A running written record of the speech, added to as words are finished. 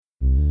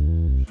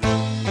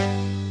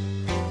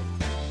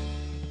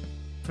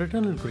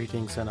fraternal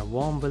greetings and a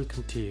warm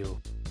welcome to you.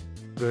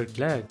 We're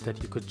glad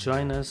that you could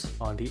join us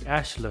on the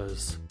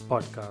Ashlers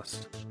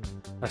podcast,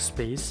 a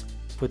space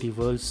for the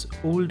world's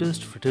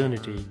oldest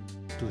fraternity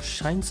to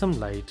shine some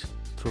light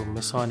through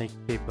Masonic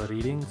paper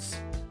readings,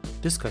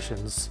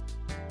 discussions,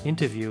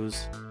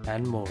 interviews,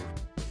 and more.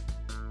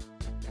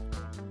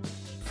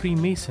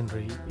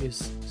 Freemasonry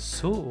is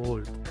so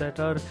old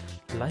that our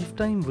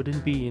lifetime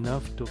wouldn't be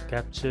enough to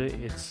capture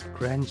its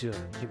grandeur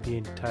in the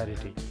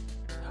entirety.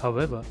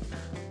 However,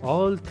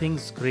 all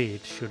things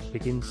great should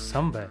begin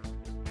somewhere,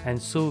 and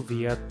so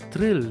we are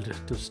thrilled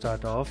to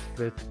start off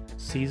with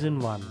Season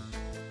 1,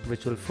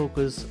 which will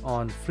focus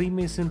on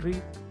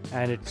Freemasonry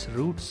and its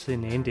roots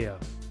in India,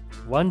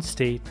 one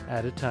state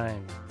at a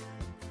time.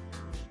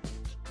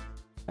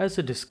 As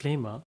a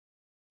disclaimer,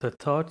 the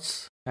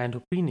thoughts and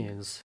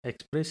opinions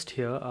expressed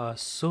here are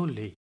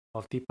solely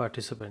of the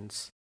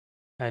participants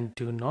and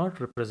do not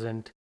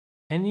represent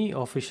any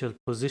official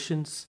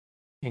positions,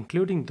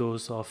 including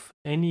those of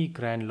any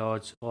Grand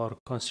Lodge or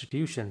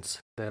constitutions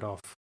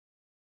thereof.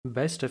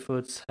 Best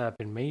efforts have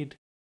been made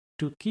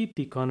to keep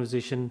the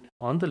conversation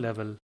on the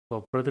level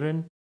for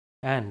brethren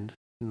and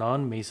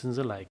non-Masons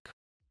alike.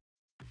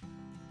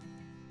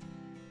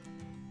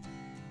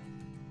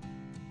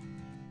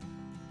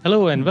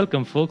 Hello and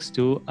welcome, folks,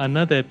 to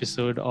another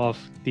episode of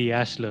The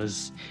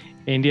Ashlers,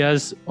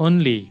 India's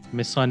only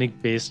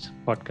Masonic-based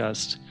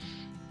podcast.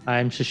 I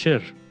am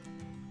Shishir.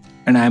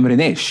 And I am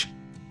Rinesh.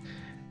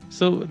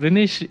 So,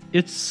 Rinesh,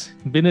 it's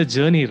been a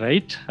journey,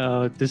 right?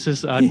 This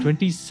is our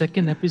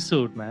 22nd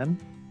episode, man.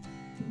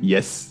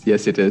 Yes,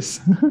 it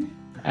is.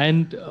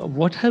 And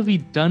what have we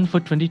done for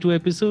 22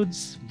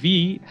 episodes?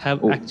 We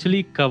have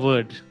actually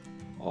covered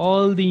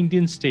all the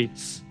Indian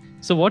states.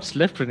 So, what's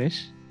left,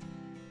 Rinesh?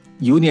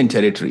 Union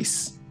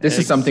territories. This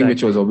is something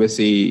which was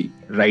obviously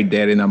right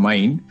there in our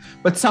mind.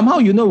 But somehow,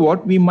 you know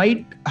what, we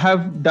might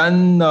have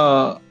done,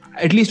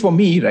 at least for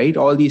me, right,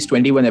 all these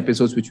 21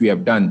 episodes which we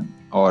have done,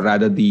 or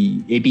rather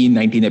the 18,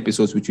 19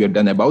 episodes which we have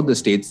done about the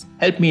states,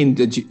 help me in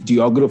the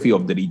geography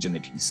of the region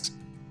at least.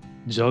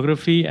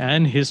 Geography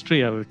and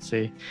history, I would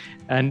say.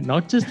 And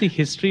not just the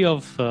history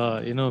of,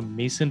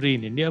 Masonry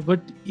in India,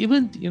 but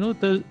even,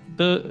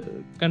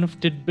 the kind of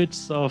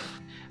tidbits of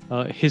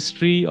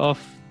history of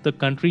the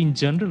country in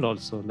general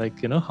also,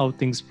 like, how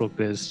things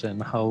progressed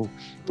and how,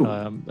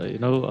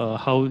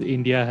 how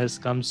India has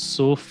come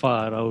so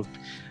far out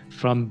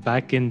from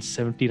back in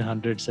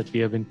 1700s that we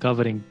have been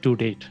covering to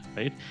date,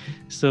 right?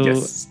 So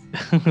yes.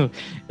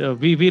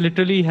 we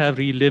literally have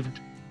relived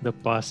the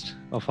past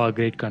of our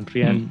great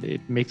country, and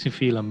it makes me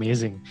feel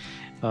amazing.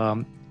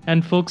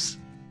 And folks,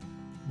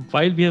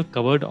 while we have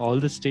covered all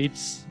the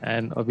states,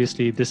 and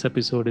obviously this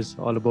episode is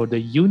all about the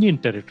Union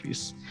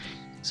territories,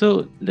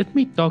 so let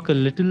me talk a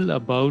little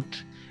about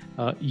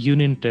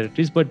Union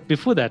territories. But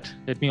before that,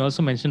 let me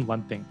also mention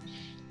one thing.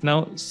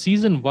 Now,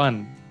 Season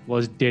 1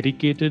 was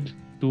dedicated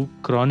to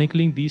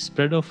chronicling the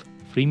spread of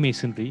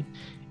Freemasonry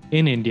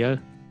in India,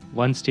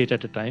 one state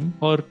at a time,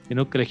 or,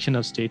 collection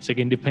of states,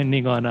 again,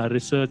 depending on our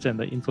research and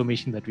the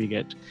information that we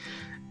get.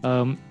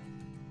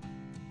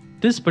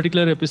 This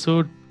particular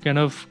episode kind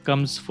of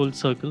comes full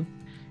circle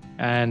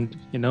and,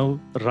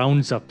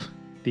 rounds up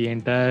the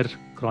entire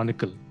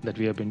chronicle that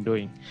we have been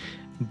doing.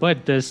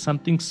 But there's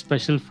something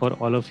special for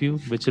all of you,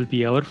 which will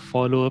be our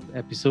follow-up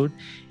episode.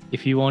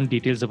 If you want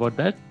details about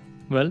that,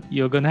 well,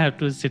 you're going to have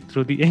to sit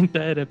through the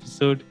entire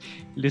episode,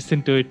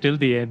 listen to it till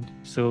the end.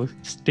 So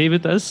stay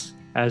with us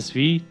as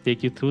we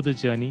take you through the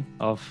journey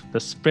of the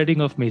spreading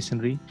of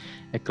Masonry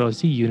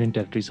across the Union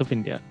territories of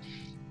India.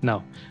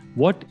 Now,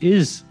 what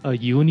is a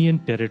Union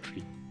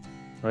territory,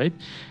 right?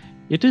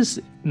 It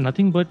is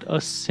nothing but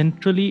a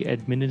centrally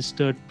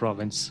administered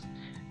province.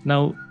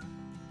 Now,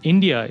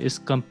 India is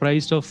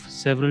comprised of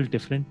several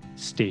different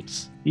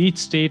states. Each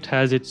state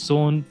has its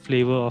own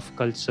flavor of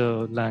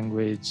culture,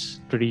 language,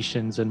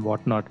 traditions, and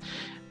whatnot.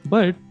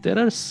 But there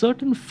are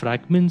certain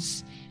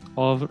fragments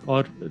of,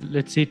 or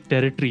let's say,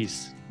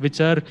 territories, which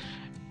are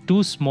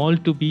too small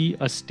to be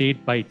a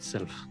state by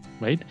itself,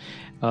 right?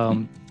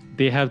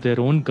 They have their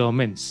own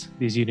governments,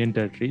 these union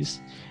territories.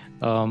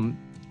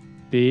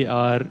 They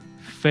are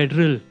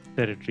federal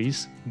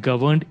territories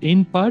governed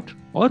in part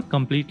or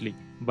completely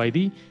by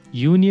the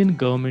Union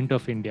Government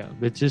of India,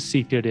 which is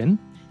seated in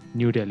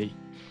New Delhi.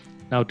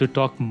 Now, to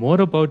talk more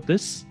about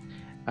this,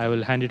 I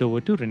will hand it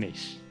over to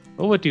Rinesh.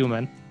 Over to you,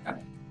 man.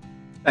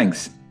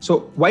 Thanks.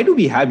 So, why do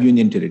we have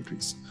union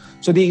territories?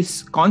 So,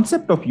 this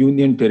concept of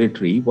union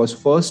territory was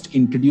first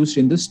introduced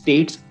in the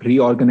States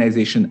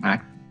Reorganization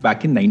Act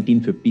back in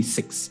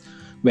 1956,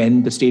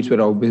 when the states were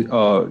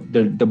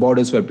the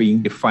borders were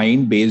being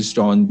defined based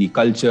on the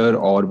culture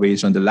or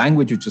based on the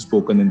language which was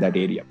spoken in that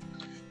area.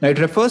 Now, it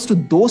refers to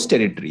those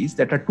territories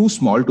that are too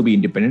small to be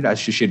independent, as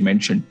Shishir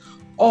mentioned,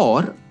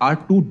 or are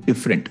too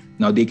different.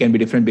 Now, they can be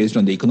different based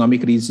on the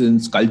economic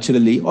reasons,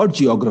 culturally, or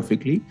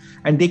geographically,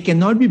 and they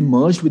cannot be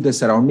merged with the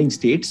surrounding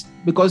states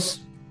because,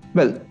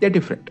 well, they're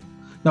different.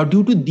 Now,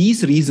 due to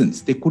these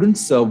reasons, they couldn't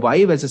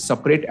survive as a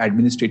separate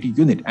administrative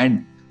unit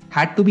and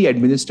had to be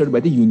administered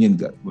by the union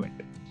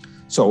government.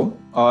 So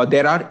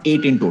there are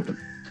 8 in total.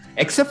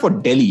 Except for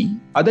Delhi,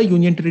 other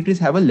union territories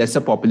have a lesser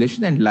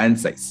population and land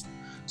size.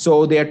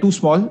 So they are too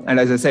small. And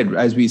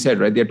as we said,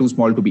 right, they are too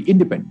small to be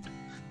independent.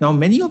 Now,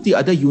 many of the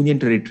other union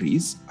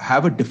territories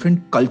have a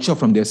different culture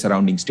from their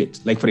surrounding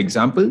states. Like, for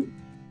example,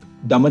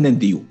 Daman and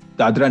Diu,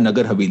 Dadra and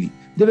Nagar Haveli,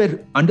 they were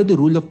under the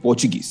rule of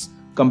Portuguese.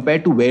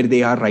 Compared to where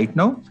they are right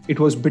now, it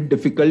was a bit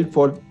difficult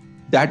for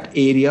that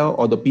area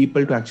or the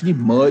people to actually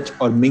merge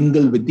or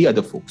mingle with the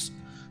other folks.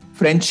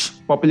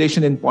 French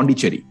population in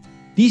Pondicherry.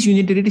 These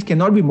union territories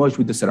cannot be merged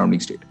with the surrounding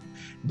state.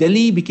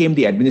 Delhi became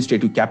the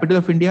administrative capital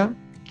of India.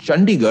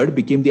 Chandigarh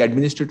became the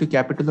administrative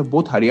capital of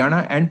both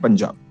Haryana and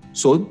Punjab.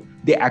 So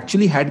they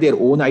actually had their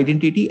own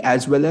identity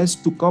as well as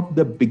took up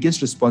the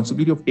biggest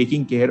responsibility of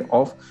taking care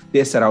of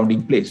their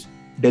surrounding place.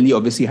 Delhi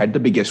obviously had the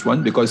biggest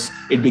one because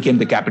it became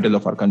the capital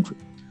of our country.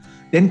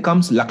 Then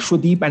comes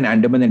Lakshadweep and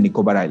Andaman and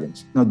Nicobar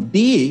Islands. Now,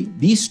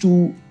 these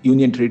two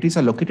union territories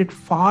are located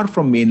far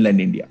from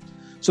mainland India.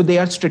 So they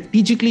are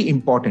strategically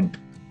important.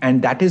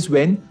 And that is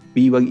when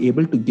we were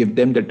able to give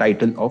them the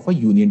title of a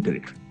union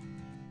territory.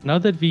 Now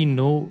that we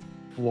know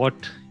what,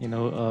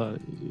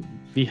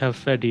 we have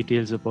fair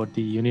details about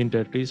the union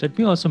territories, let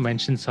me also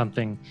mention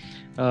something.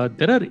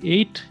 There are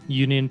 8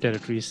 union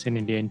territories in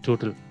India in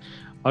total,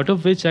 out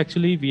of which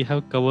actually we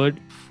have covered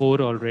 4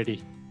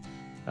 already.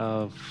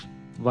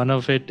 One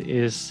of it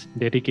is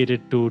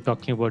dedicated to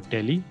talking about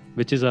Delhi,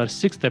 which is our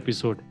 6th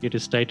episode. It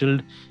is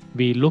titled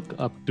We Look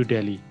Up to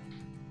Delhi.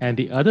 And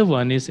the other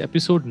one is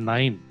episode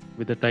 9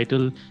 with the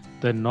title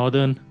The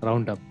Northern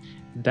Roundup.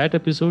 That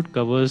episode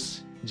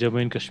covers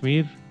Jammu and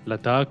Kashmir,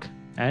 Ladakh,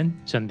 and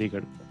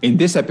Chandigarh. In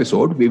this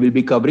episode, we will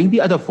be covering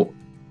the other 4.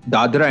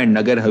 Dadra and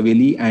Nagar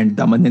Haveli and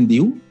Daman and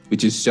Diu,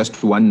 which is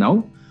just one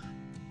now.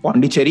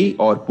 Pondicherry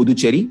or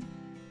Puducherry,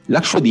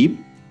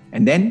 Lakshadweep,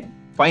 and then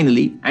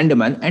finally,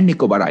 Andaman and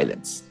Nicobar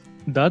Islands.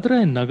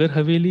 Dadra and Nagar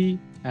Haveli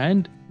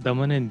and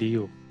Daman and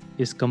Diu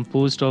is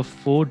composed of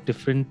 4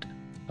 different,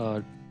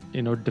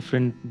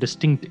 different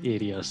distinct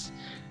areas.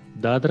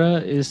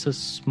 Dadra is a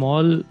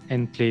small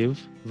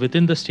enclave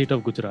within the state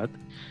of Gujarat.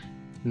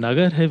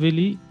 Nagar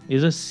Haveli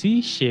is a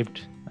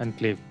C-shaped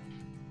enclave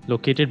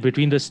located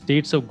between the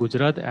states of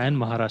Gujarat and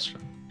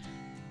Maharashtra.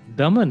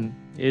 Daman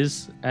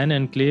is an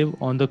enclave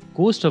on the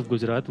coast of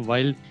Gujarat,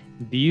 while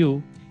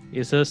Diu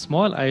is a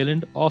small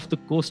island off the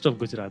coast of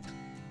Gujarat.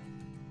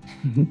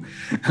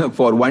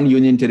 For one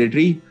union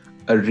territory,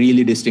 a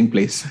really distinct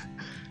place.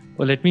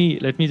 Well, let me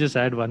just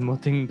add one more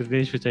thing,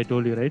 Dinesh, which I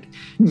told you, right?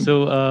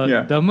 So,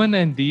 Daman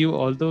and Diu,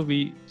 although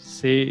we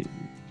say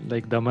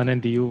like Daman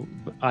and Diu,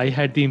 I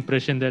had the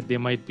impression that they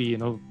might be,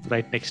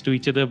 right next to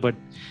each other, but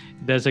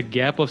there's a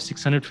gap of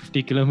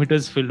 650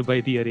 kilometers filled by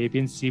the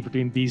Arabian Sea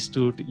between these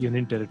 2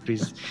 union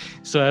territories.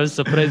 So I was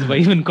surprised why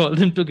even call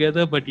them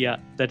together, but yeah,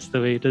 that's the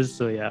way it is.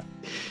 So yeah,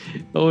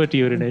 over to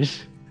you,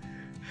 Dinesh.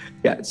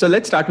 Yeah, so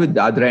let's start with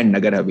Dadra and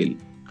Nagar Haveli.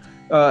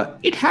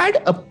 It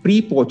had a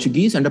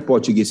pre-Portuguese and a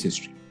Portuguese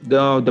history.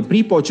 The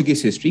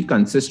pre-Portuguese history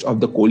consists of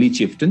the Koli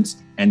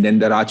chieftains and then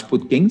the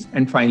Rajput kings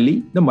and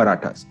finally the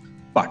Marathas.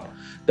 But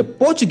the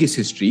Portuguese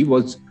history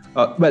was,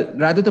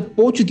 the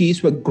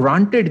Portuguese were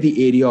granted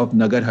the area of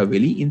Nagar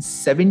Haveli in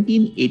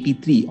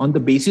 1783 on the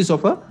basis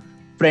of a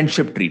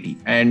friendship treaty.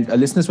 And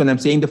listeners, when I'm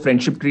saying the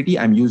friendship treaty,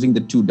 I'm using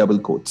the 2 double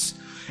quotes.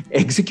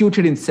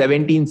 Executed in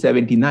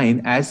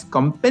 1779 as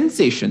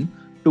compensation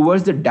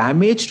towards the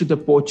damage to the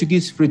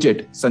Portuguese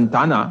frigate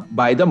Santana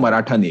by the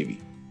Maratha Navy.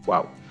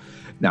 Wow.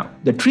 Now,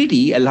 the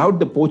treaty allowed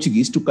the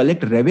Portuguese to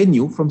collect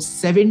revenue from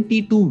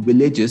 72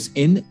 villages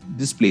in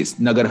this place,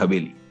 Nagar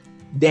Haveli.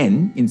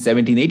 Then, in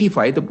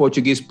 1785, the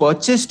Portuguese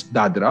purchased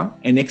Dadra,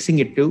 annexing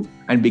it to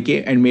and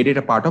made it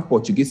a part of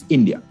Portuguese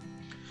India.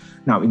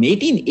 Now, in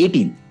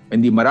 1818,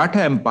 when the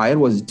Maratha Empire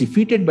was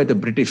defeated by the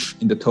British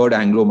in the Third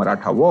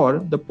Anglo-Maratha War,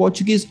 the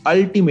Portuguese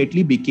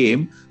ultimately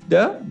became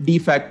the de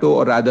facto,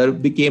 or rather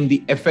became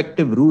the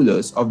effective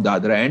rulers of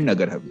Dadra and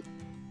Nagar Haveli.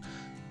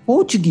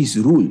 Portuguese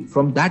rule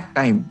from that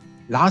time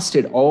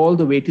lasted all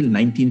the way till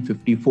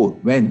 1954,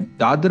 when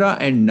Dadra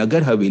and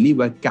Nagar Haveli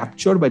were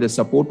captured by the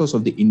supporters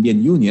of the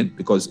Indian Union,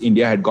 because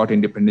India had got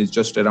independence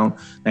just around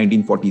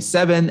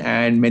 1947,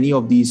 and many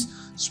of these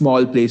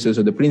small places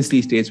or the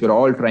princely states were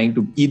all trying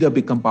to either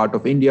become part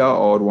of India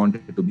or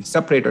wanted to be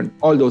separate, and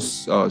all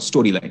those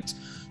storylines.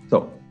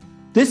 So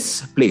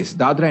this place,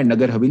 Dadra and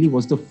Nagar Haveli,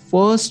 was the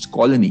first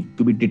colony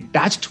to be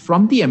detached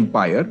from the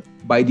empire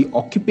by the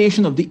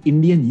occupation of the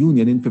Indian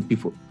Union in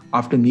 54.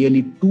 After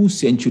nearly 2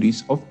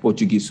 centuries of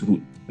Portuguese rule.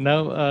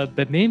 Now,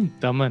 the name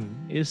Daman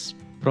is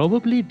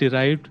probably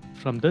derived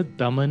from the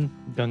Daman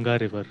Ganga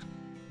river,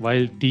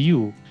 while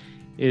Diu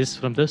is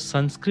from the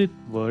Sanskrit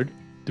word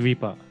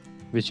Dvipa,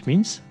 which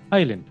means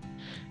island.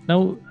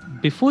 Now,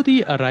 before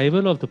the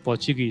arrival of the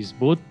Portuguese,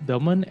 both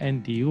Daman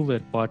and Diu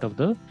were part of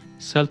the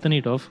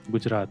Sultanate of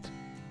Gujarat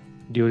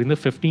during the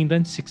 15th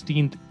and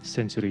 16th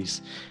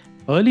centuries.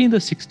 Early in the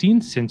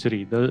 16th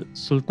century, the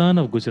Sultan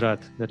of Gujarat,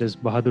 that is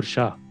Bahadur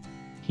Shah,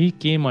 he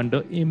came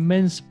under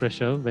immense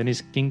pressure when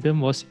his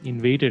kingdom was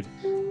invaded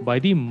by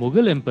the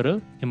Mughal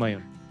Emperor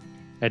Humayun.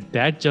 At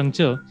that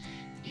juncture,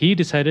 he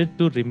decided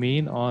to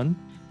remain on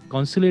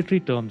conciliatory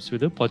terms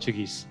with the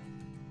Portuguese,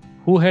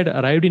 who had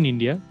arrived in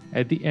India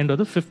at the end of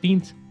the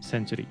 15th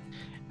century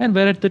and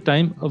were at the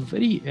time a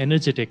very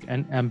energetic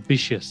and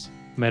ambitious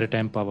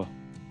maritime power.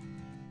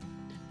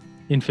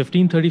 In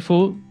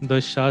 1534,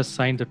 the Shah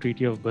signed the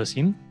Treaty of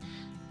Bersin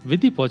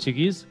with the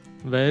Portuguese,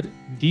 where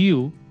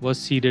Diu was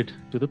ceded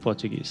to the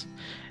Portuguese,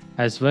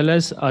 as well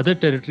as other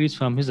territories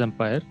from his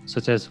empire,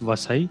 such as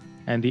Vasai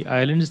and the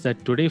islands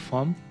that today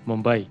form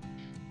Mumbai.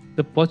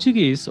 The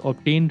Portuguese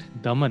obtained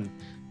Daman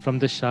from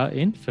the Shah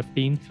in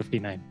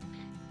 1559.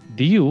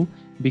 Diu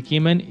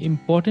became an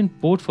important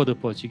port for the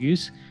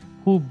Portuguese,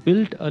 who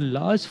built a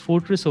large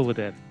fortress over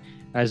there,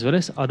 as well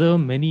as other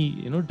many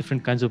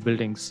different kinds of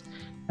buildings.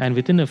 And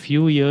within a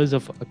few years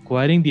of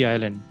acquiring the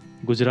island,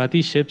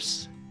 Gujarati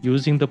ships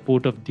using the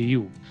port of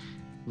Diu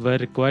were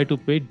required to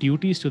pay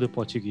duties to the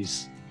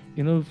Portuguese.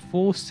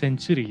 For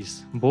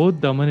centuries,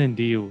 both Daman and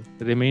Diu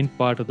remained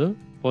part of the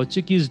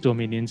Portuguese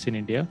dominions in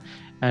India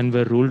and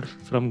were ruled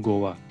from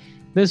Goa.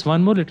 There's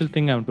one more little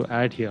thing I want to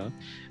add here.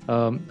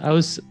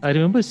 I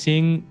remember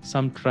seeing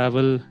some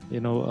travel,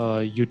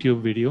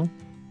 YouTube video,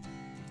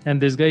 and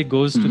this guy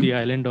goes to the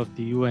island of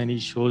Diu and he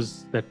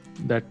shows that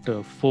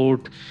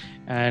fort,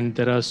 and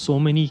there are so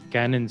many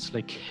cannons,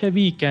 like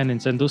heavy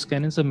cannons, and those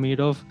cannons are made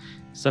of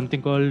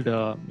something called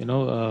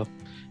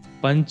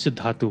panch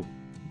dhatu.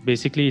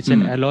 Basically, it's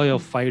an alloy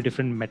of 5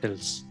 different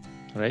metals,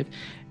 right?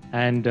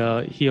 And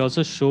he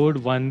also showed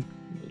one,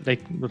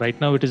 like right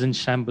now it is in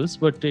shambles,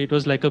 but it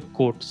was like a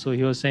court. So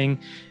he was saying,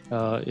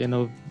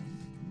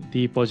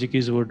 the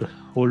Portuguese would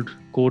hold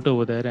court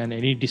over there, and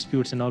any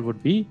disputes and all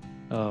would be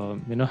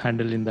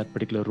handled in that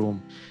particular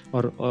room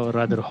or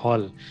rather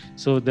hall.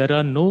 So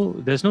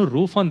there's no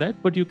roof on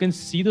that, but you can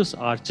see those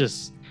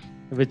arches,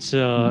 which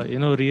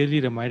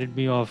really reminded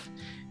me of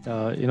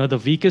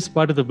the weakest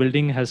part of the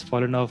building has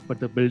fallen off, but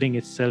the building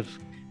itself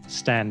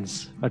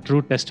stands, a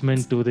true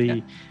testament to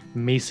the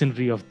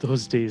masonry of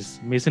those days.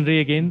 Masonry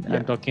again,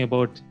 I'm talking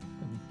about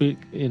big,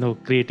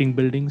 creating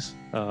buildings,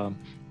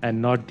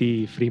 and not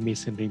the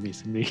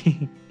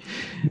Freemasonry.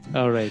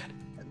 All right.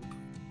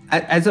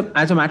 As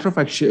a matter of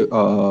fact,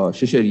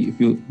 Shishir, if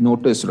you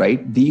notice,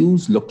 right,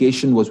 Diu's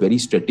location was very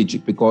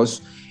strategic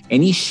because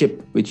any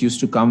ship which used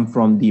to come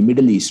from the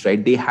Middle East,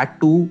 right, they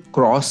had to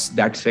cross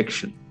that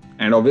section.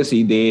 And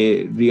obviously,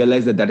 they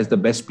realized that is the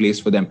best place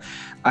for them.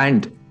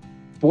 And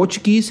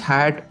Portuguese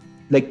had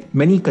like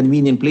many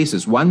convenient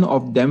places. One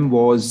of them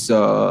was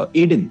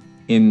Aden,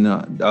 in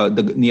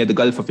near the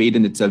Gulf of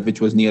Aden itself,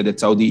 which was near that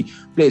Saudi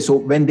place. So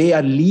when they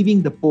are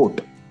leaving the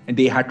port, and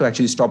they had to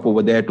actually stop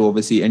over there to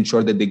obviously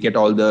ensure that they get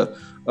all the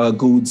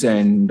goods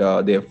and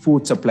their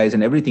food supplies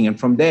and everything. And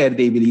from there,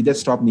 they will either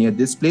stop near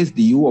this place,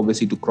 Diu,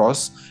 obviously to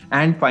cross,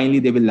 and finally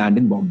they will land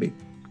in Bombay.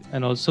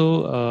 And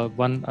also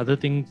one other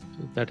thing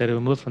that I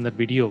remember from that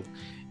video,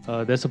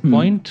 there's a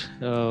point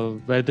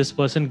where this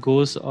person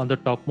goes on the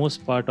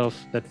topmost part of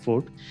that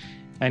fort,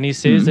 and he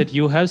says that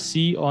you have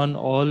sea on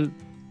all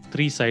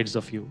 3 sides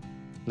of you.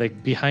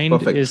 Like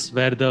behind is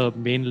where the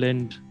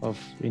mainland of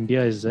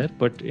India is there,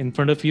 but in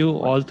front of you,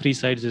 all 3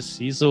 sides is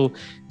sea. So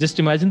just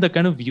imagine the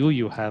kind of view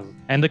you have,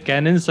 and the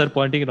cannons are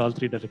pointing in all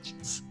 3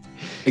 directions.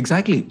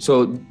 Exactly.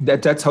 So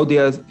that's how they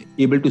are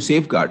able to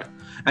safeguard.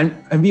 And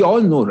we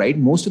all know, right?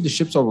 Most of the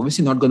ships are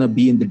obviously not going to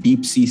be in the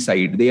deep sea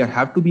side. They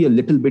have to be a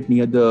little bit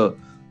near the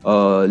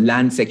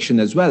land section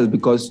as well,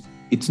 because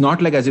it's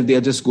not like as if they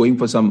are just going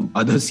for some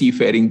other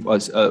seafaring or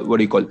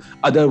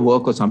other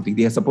work or something.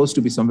 They are supposed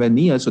to be somewhere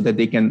near so that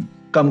they can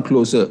come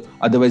closer.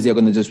 Otherwise, they're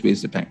going to just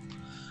waste the time.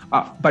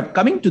 But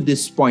coming to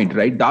this point,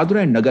 right,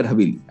 Dadra and Nagar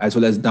Haveli, as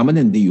well as Daman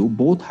and Diu,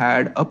 both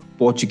had a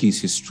Portuguese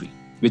history,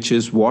 which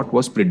is what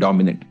was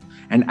predominant.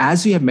 And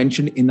as we have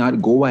mentioned in our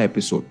Goa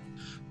episode,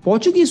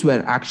 Portuguese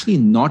were actually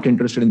not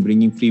interested in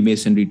bringing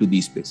Freemasonry to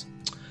these places.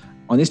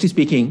 Honestly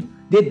speaking,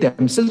 they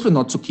themselves were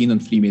not so keen on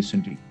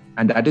Freemasonry.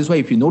 And that is why,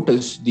 if you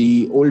notice,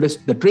 the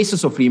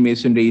traces of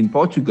Freemasonry in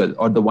Portugal,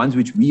 or the ones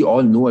which we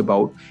all know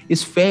about,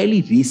 is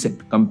fairly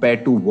recent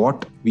compared to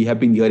what we have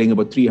been hearing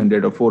about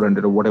 300 or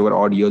 400 or whatever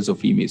odd years of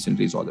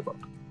Freemasonry is all about.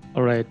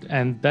 All right.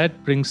 And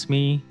that brings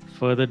me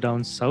further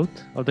down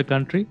south of the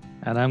country,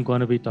 and I'm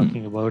going to be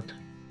talking about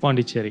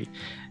Pondicherry.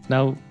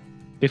 Now,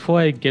 before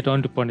I get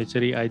on to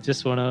Pondicherry, I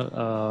just want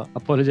to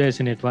apologize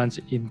in advance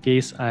in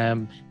case I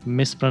am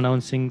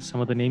mispronouncing some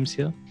of the names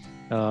here.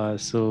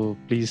 So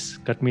please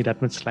cut me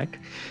that much slack.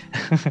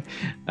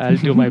 I'll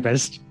do my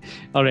best.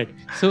 All right.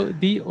 So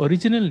the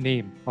original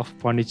name of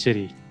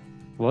Pondicherry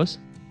was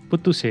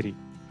Puttuseri.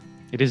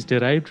 It is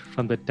derived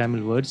from the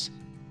Tamil words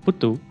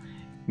Puttu,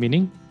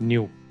 meaning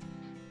new,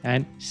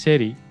 and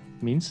Seri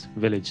means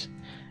village.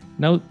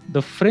 Now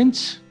the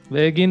French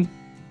were again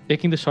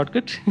taking the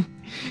shortcut,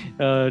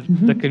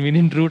 the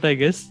convenient route, I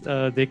guess.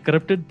 They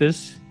corrupted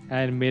this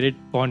and made it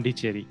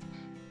Pondicherry,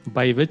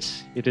 by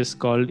which it is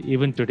called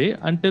even today,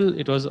 until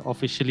it was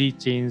officially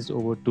changed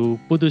over to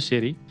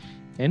Puducherry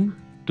in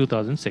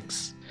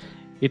 2006.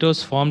 It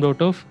was formed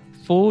out of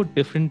 4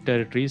 different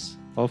territories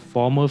of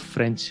former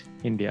French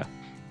India,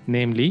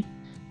 namely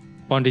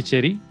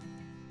Pondicherry,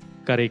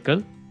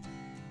 Karaikal,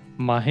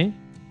 Mahe,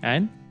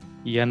 and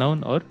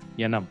Yanaon or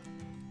Yanam.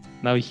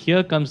 Now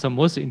here comes the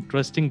most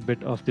interesting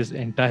bit of this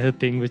entire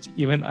thing, which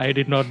even I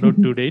did not know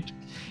to date.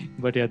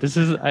 But yeah, this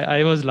is,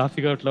 I was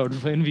laughing out loud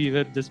when we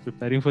were just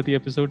preparing for the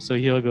episode. So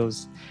here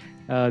goes.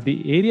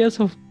 The areas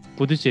of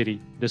Puducherry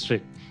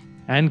district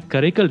and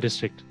Karaikal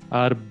district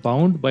are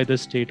bound by the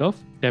state of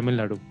Tamil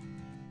Nadu.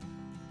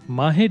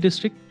 Mahe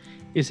district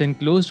is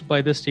enclosed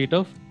by the state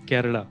of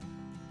Kerala.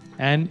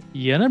 And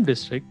Yanam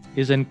district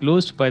is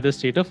enclosed by the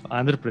state of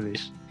Andhra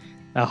Pradesh.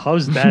 Now,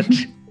 how's that?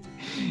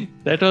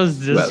 That was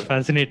just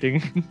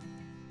fascinating.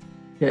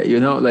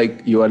 Yeah,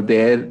 like you are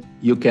there,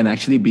 you can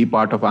actually be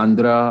part of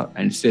Andhra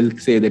and still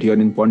say that you're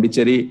in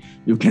Pondicherry.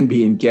 You can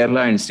be in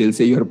Kerala and still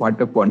say you're part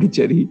of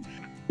Pondicherry.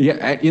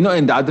 Yeah, in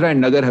Dadra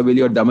and Nagar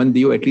Haveli or Daman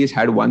Diu at least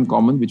had one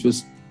common, which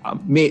was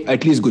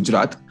at least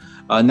Gujarat.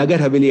 Nagar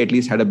Haveli at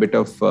least had a bit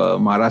of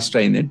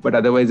Maharashtra in it, but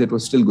otherwise it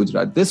was still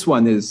Gujarat. This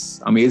one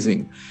is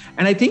amazing.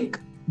 And I think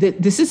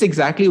this is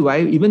exactly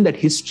why even that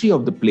history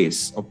of the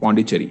place of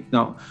Pondicherry.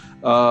 Now,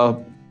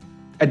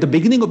 at the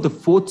beginning of the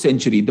 4th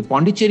century, the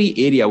Pondicherry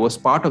area was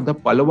part of the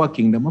Pallava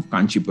kingdom of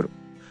Kanchipuram.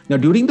 Now,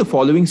 during the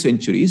following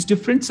centuries,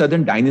 different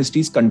southern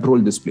dynasties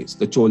controlled this place.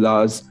 The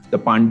Cholas, the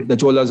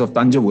Cholas of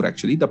Tanjavur,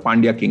 actually, the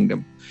Pandya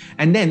kingdom.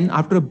 And then,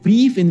 after a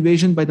brief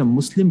invasion by the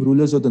Muslim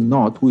rulers of the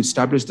north who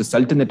established the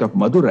Sultanate of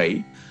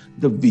Madurai,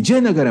 the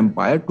Vijayanagar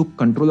Empire took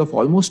control of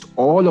almost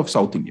all of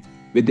South India,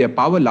 with their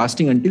power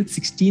lasting until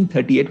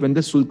 1638 when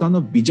the Sultan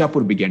of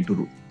Bijapur began to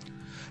rule.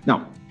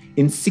 Now,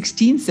 in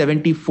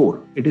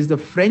 1674, it is the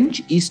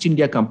French East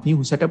India Company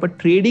who set up a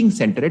trading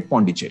center at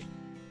Pondicherry.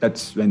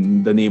 That's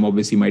when the name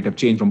obviously might have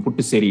changed from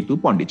Puttissery to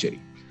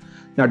Pondicherry.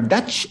 Now,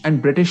 Dutch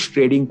and British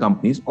trading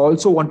companies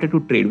also wanted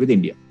to trade with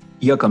India.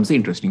 Here comes the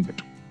interesting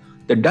bit.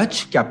 The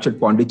Dutch captured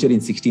Pondicherry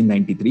in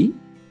 1693,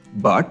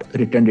 but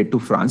returned it to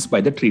France by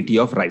the Treaty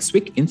of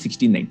Ryswick in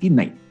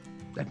 1699.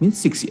 That means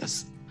 6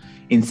 years.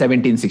 In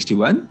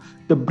 1761,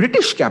 the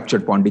British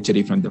captured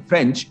Pondicherry from the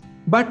French,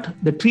 but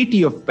the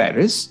Treaty of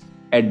Paris,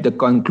 at the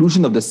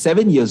conclusion of the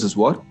 7 Years'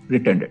 War,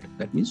 returned it.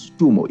 That means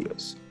 2 more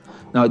years.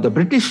 Now, the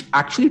British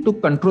actually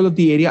took control of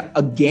the area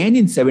again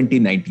in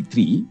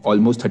 1793,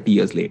 almost 30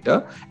 years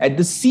later, at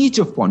the Siege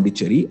of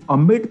Pondicherry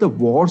amid the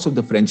wars of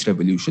the French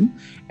Revolution,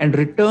 and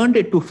returned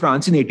it to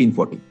France in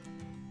 1840.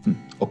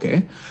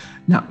 Okay.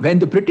 Now, when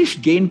the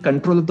British gained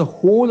control of the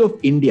whole of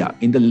India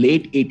in the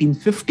late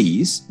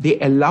 1850s, they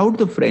allowed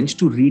the French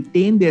to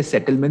retain their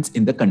settlements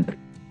in the country.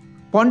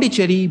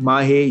 Pondicherry,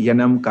 Mahe,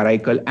 Yanam,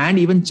 Karaikal, and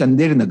even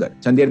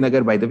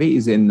Chandernagar, by the way,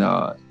 is in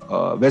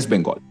West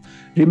Bengal,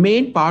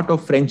 remained part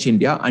of French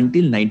India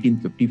until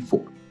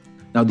 1954.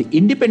 Now, the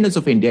independence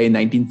of India in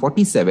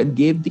 1947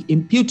 gave the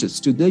impetus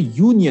to the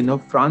union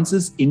of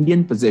France's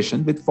Indian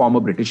possession with former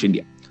British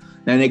India.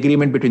 Now, an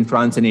agreement between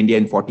France and India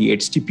in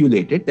 1948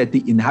 stipulated that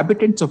the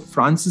inhabitants of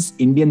France's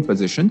Indian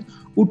possession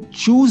would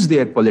choose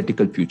their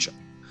political future.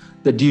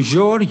 The de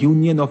jure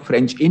union of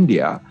French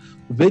India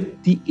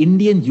with the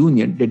Indian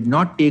Union did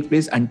not take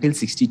place until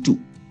 1962.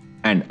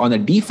 And on a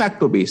de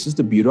facto basis,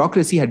 the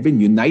bureaucracy had been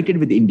united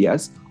with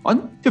India's on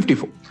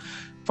 1954.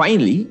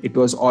 Finally, it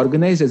was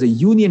organized as a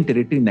union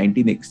territory in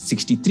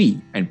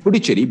 1963, and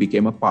Puducherry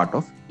became a part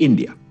of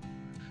India.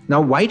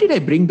 Now, why did I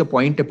bring the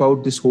point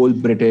about this whole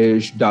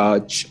British,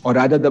 Dutch, or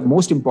rather the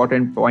most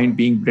important point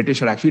being British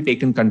had actually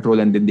taken control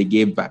and then they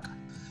gave back?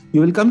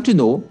 You will come to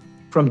know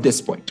from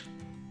this point.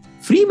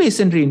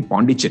 Freemasonry in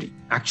Pondicherry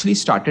actually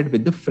started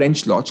with the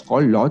French lodge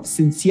called Lodge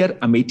Sincere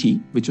Amity,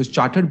 which was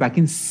chartered back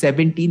in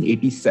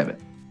 1787.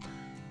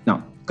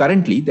 Now,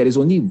 currently, there is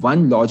only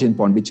one lodge in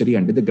Pondicherry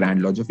under the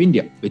Grand Lodge of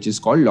India, which is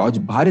called Lodge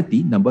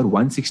Bharati number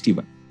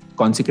 161,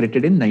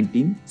 consecrated in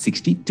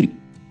 1963.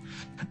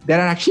 There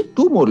are actually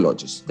 2 more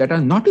lodges that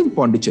are not in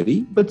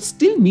Pondicherry, but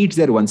still meets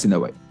there once in a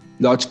while.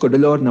 Lodge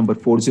Cuddalore number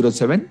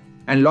 407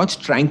 and Lodge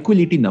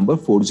Tranquility number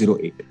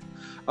 408.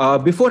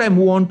 Before I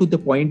move on to the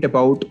point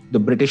about the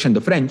British and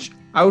the French,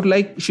 I would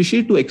like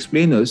Shishir to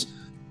explain us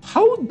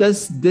how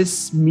does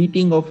this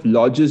meeting of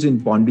lodges in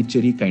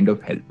Pondicherry kind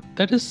of help?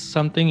 That is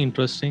something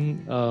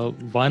interesting.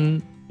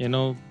 One,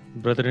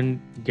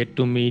 brethren get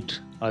to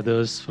meet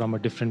others from a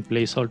different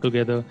place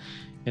altogether.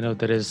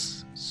 There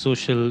is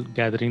social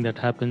gathering that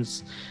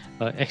happens,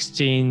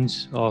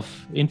 exchange of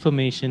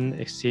information,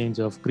 exchange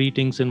of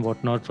greetings and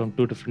whatnot from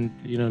 2 different,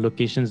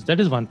 locations.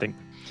 That is one thing.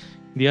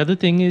 The other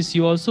thing is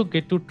you also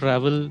get to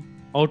travel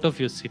out of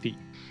your city.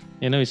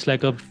 It's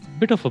like a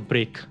bit of a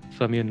break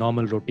from your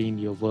normal routine,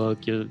 your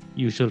work, your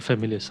usual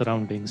familiar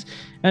surroundings.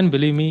 And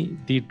believe me,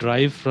 the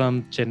drive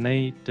from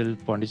Chennai till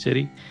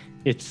Pondicherry,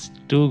 it's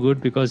too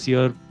good because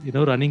you're,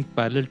 running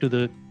parallel to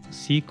the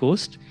sea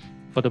coast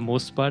for the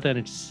most part, and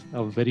it's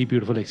a very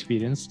beautiful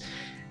experience.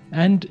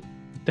 And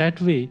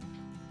that way,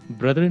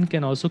 brethren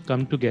can also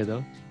come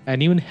together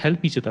and even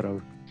help each other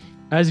out,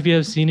 as we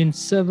have seen in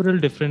several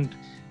different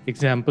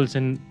examples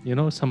in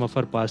some of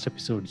our past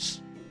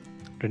episodes.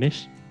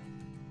 Rinesh?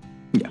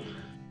 Yeah.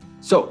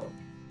 So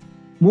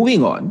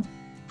moving on,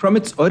 from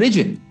its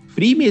origin,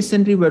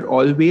 Freemasonry were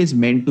always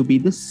meant to be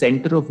the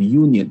center of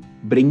union,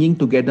 bringing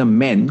together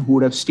men who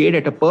would have stayed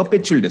at a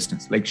perpetual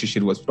distance, like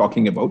Shishir was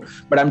talking about,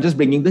 but I'm just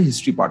bringing the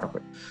history part of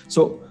it.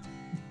 So,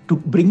 to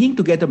bringing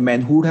together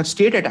men who would have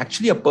stayed at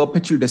actually a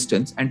perpetual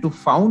distance and to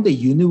found the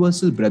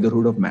universal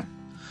brotherhood of man.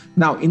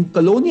 Now, in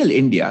colonial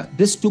India,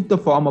 this took the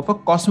form of a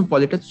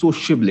cosmopolitan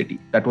sociability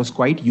that was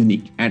quite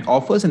unique and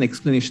offers an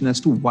explanation as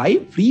to why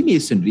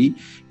Freemasonry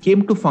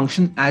came to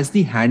function as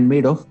the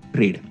handmaid of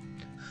trade.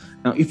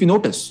 Now, if you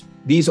notice,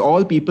 these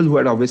all people who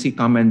had obviously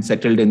come and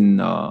settled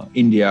in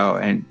India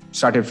and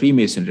started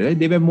Freemasonry, right?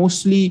 They were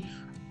mostly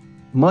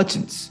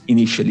merchants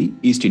initially,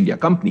 East India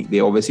Company. They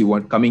obviously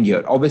weren't coming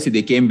here. Obviously,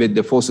 they came with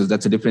the forces.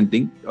 That's a different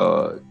thing,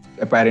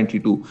 apparently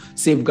to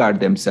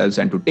safeguard themselves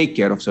and to take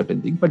care of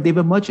certain things, but they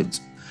were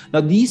merchants. Now,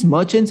 these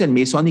merchants and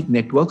Masonic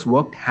networks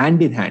worked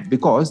hand in hand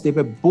because they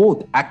were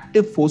both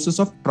active forces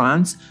of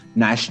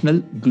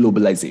transnational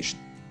globalization.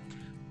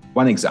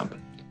 One example,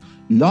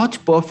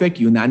 Lodge Perfect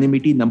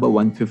Unanimity number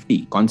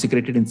 150,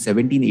 consecrated in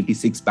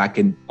 1786 back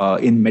in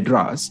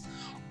Madras,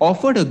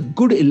 offered a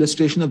good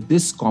illustration of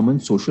this common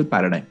social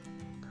paradigm.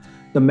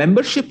 The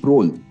membership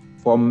roll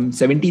from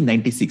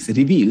 1796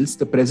 reveals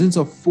the presence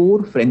of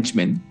 4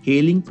 Frenchmen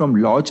hailing from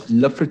Lodge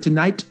La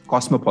Fraternite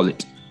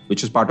Cosmopolite,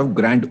 which is part of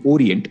Grand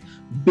Orient,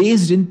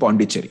 based in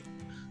Pondicherry,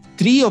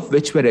 3 of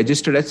which were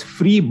registered as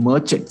free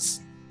merchants.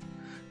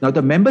 Now,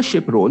 the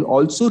membership roll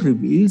also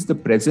reveals the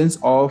presence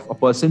of a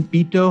person,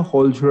 Peter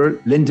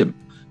Holger Lindem.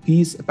 He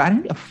is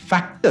apparently a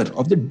factor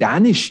of the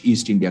Danish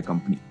East India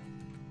Company.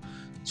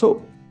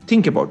 So,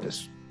 think about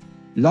this.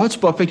 Lodge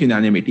Perfect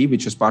Unanimity,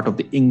 which was part of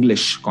the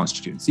English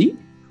constituency,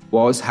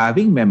 was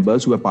having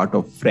members who were part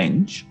of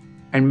French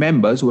and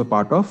members who were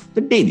part of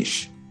the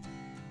Danish.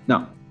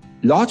 Now,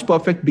 Lodge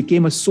Perfect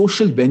became a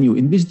social venue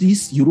in which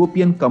these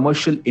European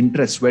commercial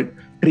interests were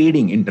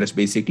trading interests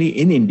basically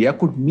in India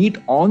could meet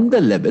on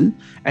the level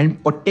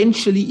and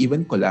potentially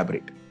even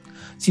collaborate.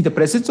 See, the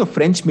presence of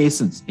French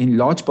Masons in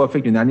Lodge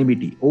Perfect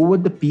Unanimity over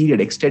the period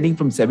extending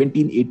from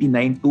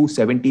 1789 to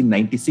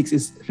 1796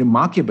 is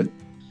remarkable.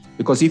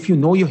 Because if you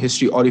know your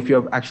history, or if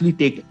you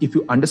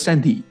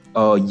understand the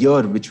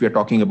year which we are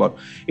talking about,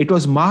 it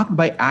was marked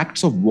by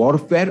acts of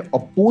warfare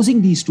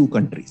opposing these two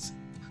countries.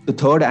 The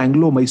Third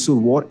Anglo-Mysore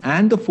War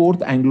and the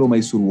Fourth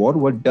Anglo-Mysore War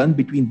were done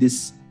between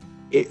this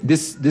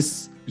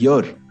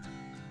year.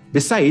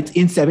 Besides,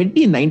 in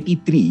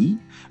 1793,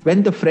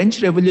 when the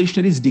French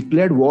revolutionaries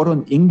declared war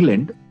on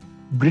England,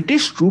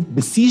 British troops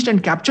besieged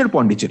and captured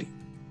Pondicherry.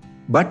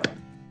 But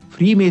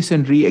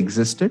Freemasonry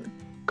existed,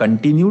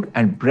 continued,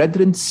 and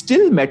brethren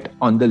still met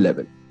on the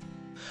level.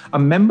 A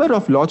member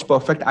of Lodge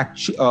Perfect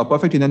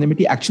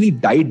Unanimity actually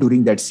died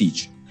during that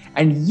siege.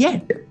 And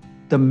yet,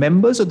 the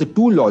members of the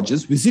 2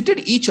 lodges visited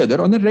each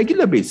other on a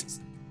regular basis,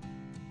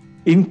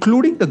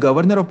 including the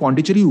governor of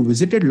Pondicherry who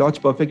visited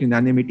Lodge Perfect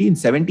Unanimity in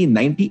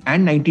 1790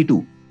 and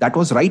 92. That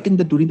was right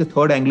during the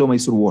Third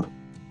Anglo-Mysore War.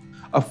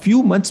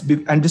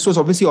 And this was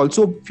obviously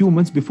also a few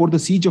months before the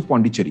siege of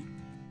Pondicherry.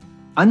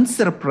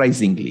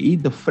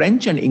 Unsurprisingly, the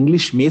French and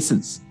English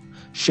Masons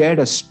shared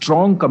a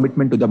strong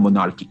commitment to the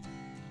monarchy.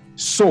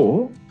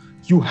 So,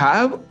 you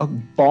have a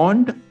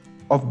bond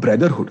of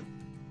brotherhood,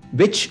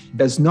 which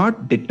does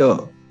not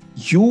deter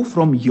you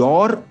from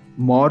your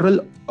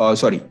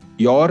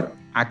your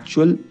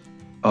actual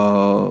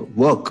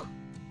work,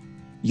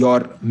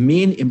 your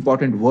main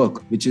important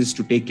work, which is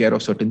to take care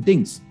of certain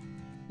things.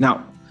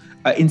 Now,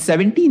 in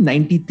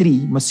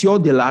 1793, Monsieur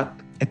de la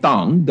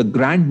Etang, the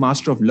Grand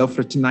Master of La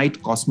Fraternite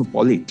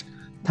Cosmopolite,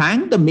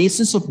 thanked the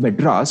Masons of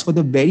Madras for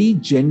the very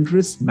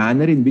generous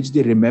manner in which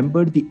they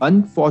remembered the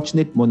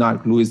unfortunate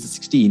monarch Louis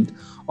XVI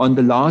on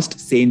the last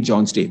St.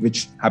 John's Day,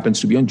 which happens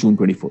to be on June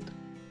 24th.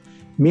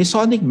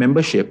 Masonic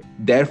membership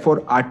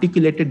therefore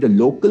articulated the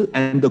local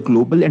and the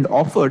global and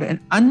offered an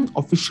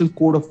unofficial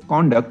code of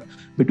conduct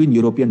between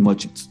European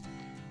merchants.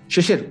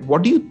 Shishir,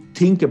 what do you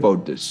think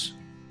about this?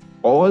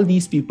 All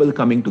these people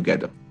coming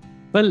together.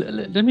 Well,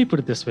 let me put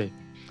it this way.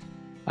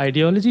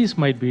 Ideologies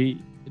might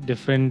be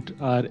different,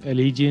 our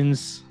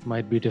allegiance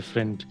might be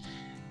different,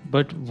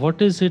 but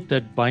what is it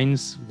that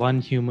binds one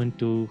human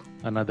to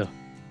another?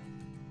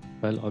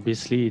 Well,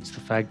 obviously, it's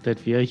the fact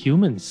that we are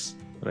humans,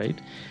 right?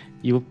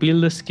 You peel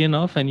the skin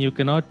off and you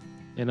cannot,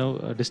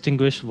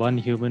 distinguish one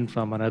human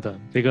from another,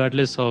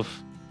 regardless of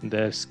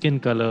their skin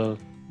color,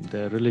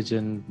 their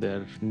religion,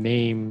 their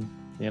name,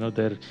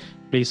 their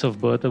place of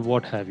birth or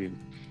what have you.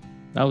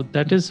 Now,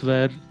 that is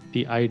where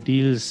the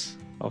ideals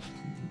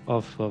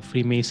of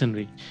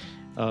Freemasonry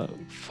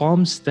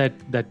forms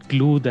that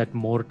glue, that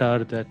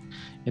mortar that,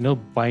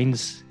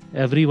 binds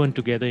everyone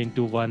together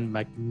into one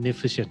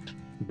magnificent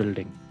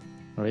building,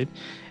 right?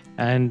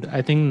 And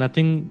I think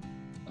nothing...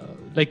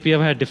 like we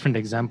have had different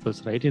examples,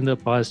 right? In the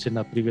past, in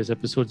our previous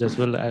episodes as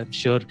well, I'm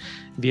sure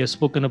we have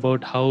spoken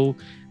about how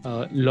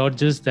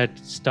lodges that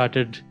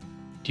started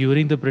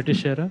during the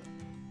British era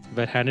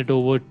were handed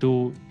over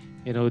to,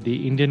 the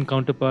Indian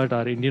counterpart,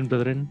 our Indian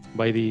brethren,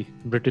 by the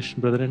British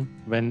brethren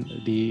when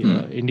the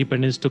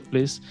independence took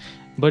place.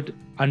 But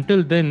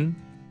until then,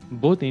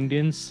 both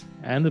Indians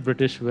and the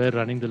British were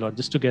running the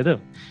lodges together.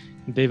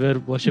 They were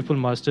worshipful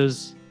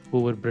masters who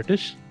were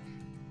British,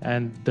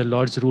 and the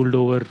lords ruled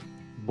over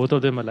both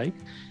of them alike.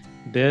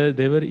 There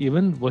were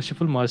even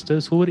worshipful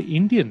masters who were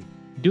Indian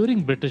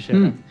during British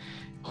era,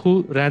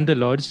 who ran the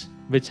lodge,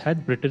 which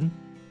had Britain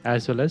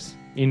as well as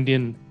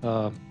Indian,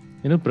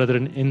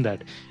 brethren in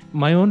that.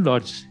 My own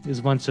lodge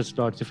is one such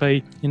lodge. If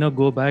I,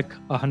 go back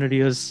 100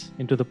 years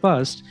into the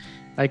past,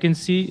 I can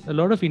see a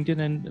lot of Indian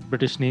and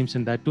British names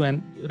in that too.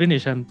 And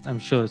Rinesh, I'm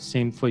sure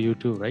same for you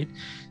too, right?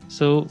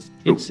 So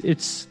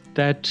it's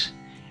that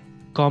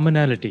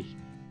commonality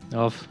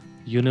of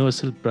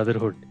universal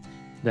brotherhood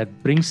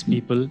that brings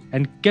people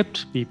and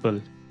kept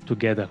people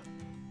together.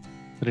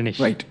 Rinesh,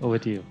 right. Over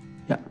to you.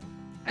 Yeah.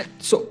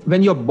 So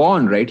when you're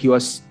born, right, you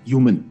are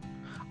human.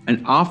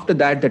 And after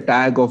that, the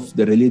tag of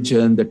the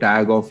religion, the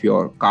tag of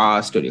your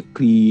caste or your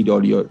creed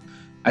or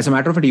as a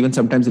matter of fact, even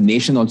sometimes the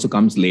nation also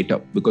comes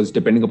later, because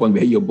depending upon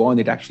where you're born,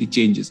 it actually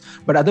changes.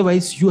 But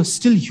otherwise, you are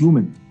still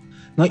human.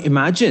 Now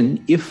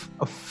imagine if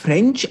a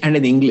French and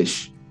an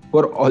English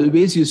were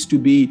always used to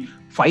be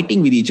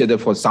fighting with each other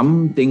for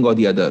something or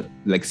the other,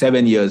 like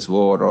 7 years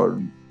war or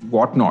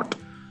whatnot.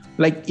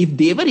 Like if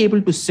they were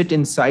able to sit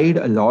inside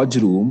a lodge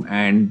room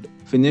and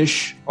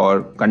finish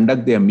or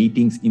conduct their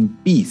meetings in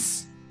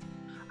peace,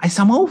 I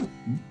somehow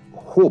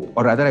hope,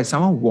 or rather I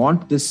somehow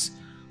want this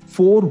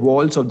 4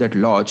 walls of that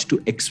lodge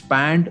to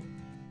expand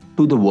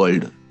to the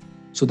world,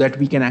 so that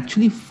we can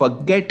actually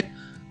forget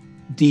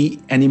the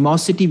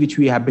animosity which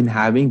we have been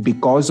having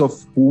because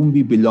of whom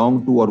we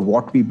belong to, or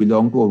what we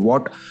belong to, or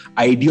what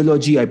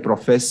ideology I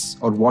profess,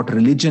 or what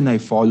religion I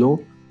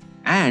follow,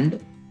 and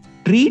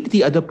treat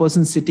the other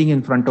person sitting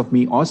in front of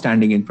me or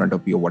standing in front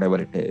of me or whatever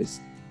it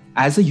is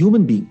as a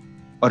human being.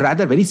 Or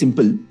rather, very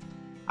simple,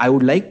 I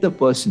would like the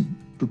person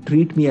to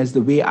treat me as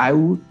the way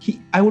he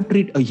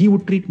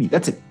would treat me.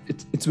 That's it.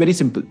 It's very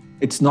simple.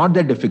 It's not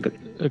that difficult.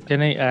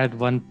 Can I add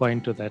one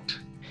point to that?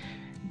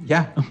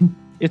 Yeah.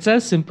 It's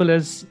as simple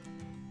as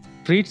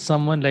treat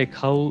someone like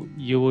how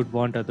you would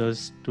want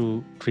others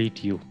to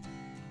treat you.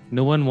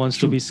 No one wants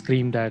to be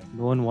screamed at.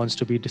 No one wants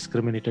to be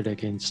discriminated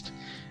against.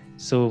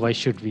 So why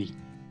should we?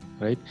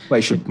 Right? Why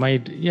should?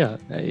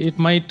 It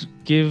might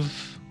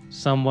give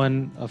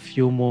someone a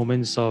few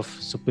moments of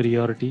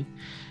superiority,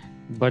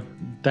 but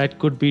that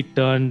could be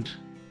turned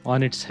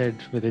on its head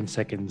within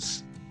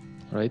seconds,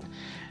 right?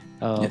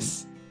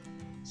 Yes.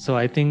 So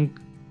I think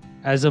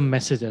as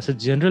a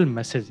general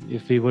message,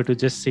 if we were to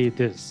just say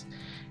this,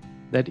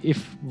 that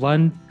if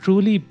one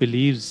truly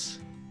believes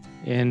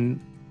in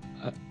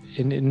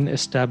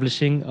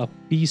establishing a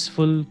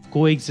peaceful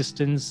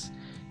coexistence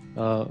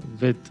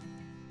with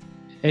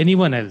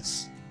anyone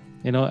else,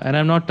 and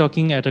I'm not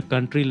talking at a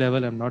country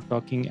level, I'm not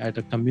talking at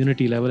a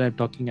community level, I'm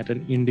talking at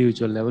an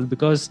individual level,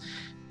 because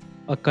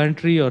a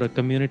country or a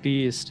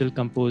community is still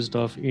composed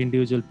of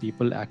individual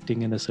people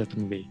acting in a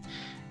certain way.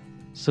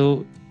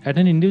 So at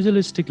an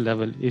individualistic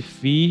level,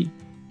 if we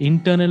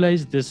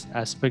internalize this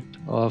aspect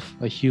of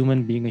a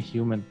human being a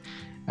human,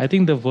 I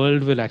think the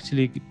world will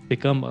actually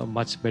become a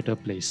much better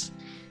place.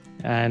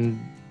 And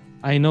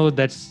I know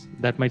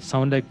that might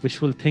sound like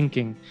wishful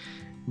thinking,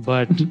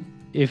 but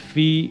if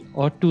we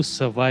ought to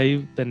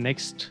survive the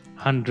next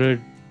 100,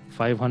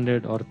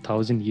 500 or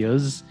 1,000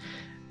 years,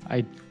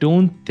 I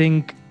don't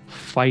think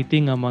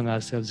fighting among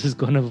ourselves is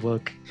going to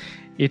work.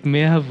 It may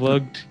have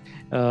worked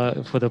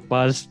for the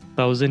past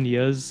 1,000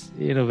 years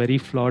in a very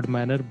flawed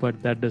manner,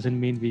 but that doesn't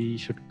mean we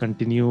should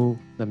continue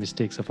the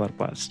mistakes of our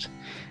past.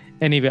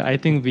 Anyway, I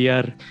think we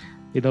are,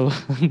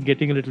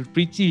 getting a little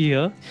preachy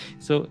here.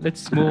 So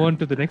let's move on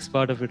to the next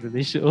part of it.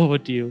 Rinesh, over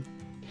to you.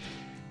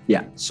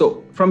 Yeah.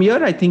 So from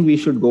here, I think we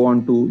should go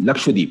on to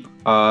Lakshadweep.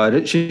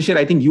 Shishir,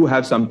 I think you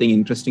have something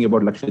interesting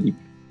about Lakshadweep.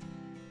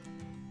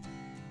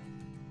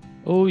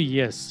 Oh,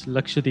 yes,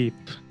 Lakshadweep.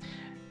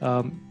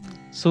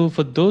 So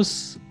for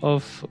those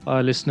of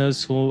our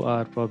listeners who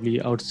are probably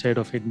outside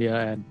of India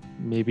and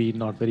maybe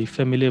not very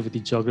familiar with the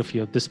geography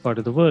of this part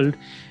of the world,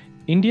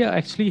 India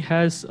actually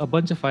has a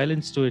bunch of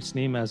islands to its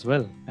name as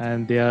well,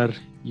 and they are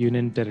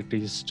union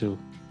territories too.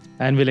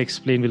 And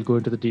we'll go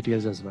into the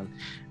details as well.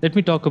 Let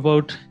me talk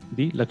about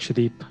the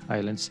Lakshadweep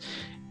Islands.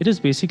 It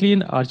is basically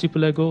an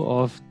archipelago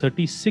of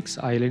 36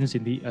 islands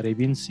in the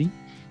Arabian Sea.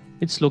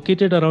 It's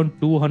located around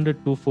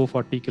 200 to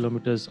 440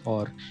 kilometers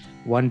or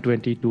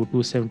 120 to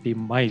 270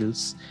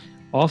 miles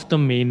off the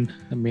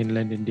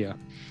mainland India.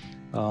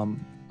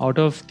 Out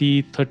of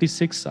the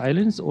 36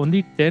 islands,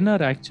 only 10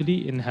 are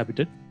actually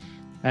inhabited.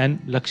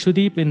 And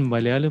Lakshadweep in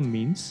Malayalam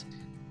means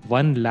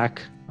 1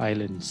 lakh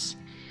islands.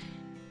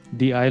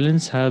 The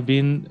islands have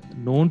been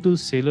known to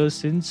sailors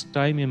since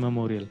time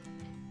immemorial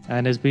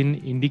and has been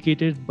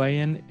indicated by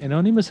an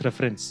anonymous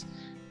reference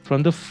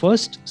from the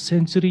 1st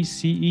century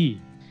CE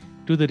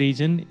to the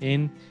region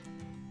in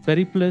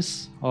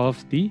Periplus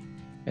of the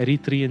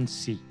Erythraean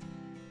Sea.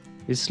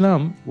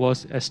 Islam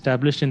was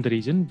established in the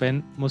region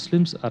when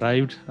Muslims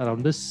arrived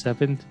around the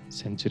 7th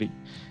century.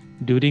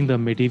 During the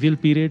medieval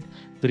period,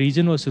 the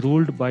region was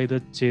ruled by the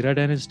Chera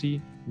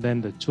dynasty, then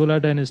the Chola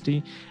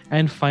dynasty,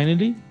 and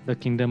finally the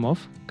kingdom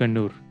of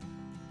Kannur.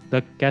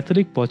 The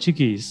Catholic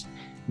Portuguese,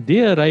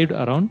 they arrived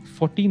around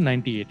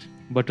 1498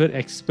 but were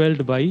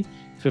expelled by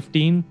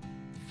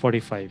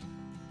 1545.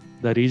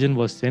 The region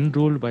was then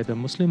ruled by the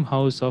Muslim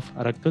house of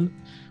Arakkal,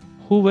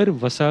 who were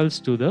vassals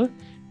to the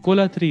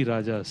Kolatri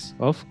Rajas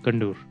of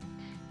Kandur,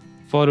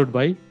 followed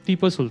by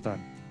Tipu Sultan.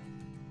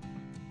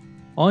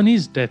 On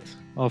his death,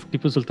 of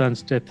Tipu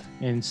Sultan's death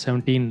in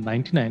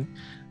 1799,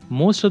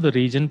 most of the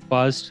region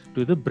passed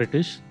to the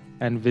British,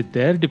 and with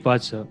their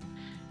departure,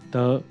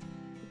 the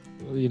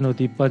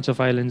bunch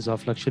of islands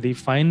of Lakshadweep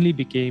finally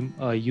became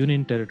a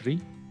union territory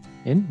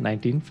in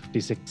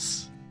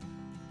 1956.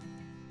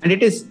 And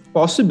it is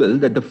possible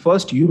that the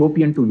first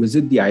European to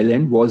visit the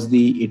island was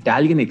the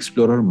Italian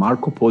explorer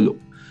Marco Polo,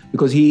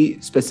 because he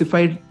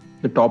specified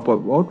the top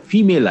about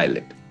female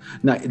island.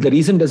 Now, the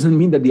reason doesn't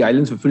mean that the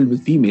islands were filled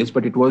with females,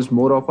 but it was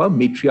more of a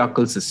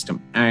matriarchal system.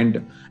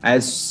 And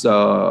as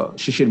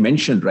Shishir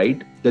mentioned,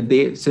 right, that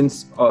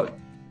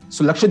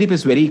so Lakshadweep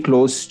is very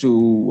close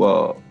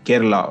to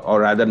Kerala,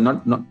 or rather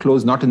not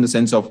close, not in the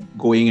sense of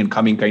going and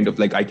coming, kind of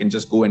like I can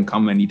just go and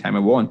come anytime I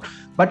want,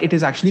 but it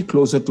is actually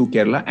closer to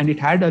Kerala, and it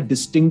had a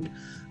distinct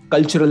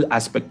cultural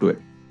aspect to it.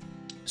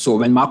 So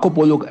when Marco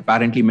Polo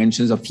apparently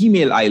mentions a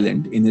female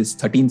island in his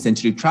 13th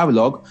century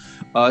travelogue,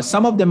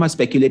 some of them are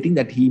speculating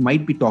that he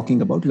might be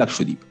talking about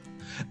Lakshadweep.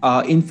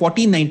 In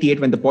 1498,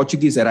 when the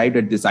Portuguese arrived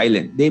at this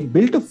island, they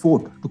built a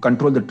fort to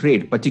control the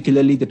trade,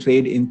 particularly the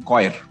trade in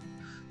coir.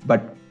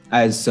 But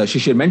as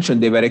Shishir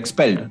mentioned, they were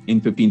expelled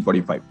in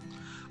 1545.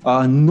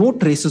 No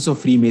traces of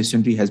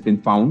Freemasonry has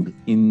been found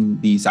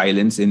in these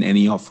islands in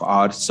any of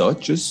our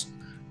searches.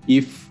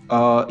 If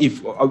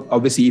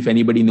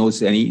anybody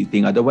knows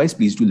anything otherwise,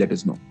 please do let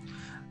us know.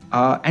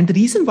 And the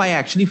reason why I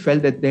actually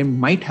felt that there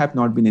might have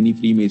not been any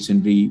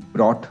Freemasonry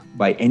brought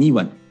by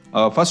anyone.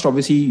 First,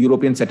 obviously,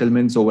 European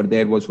settlements over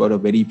there was for a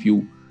very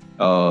few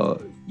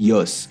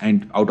years.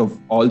 And out of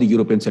all the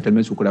European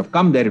settlements who could have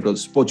come there, it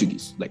was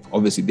Portuguese. Like,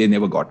 obviously, they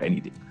never got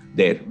anything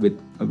there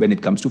when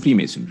it comes to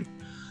Freemasonry.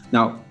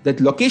 Now,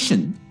 that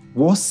location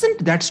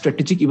wasn't that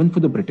strategic even for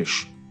the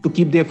British to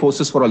keep their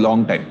forces for a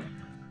long time.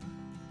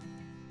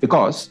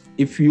 Because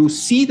if you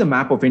see the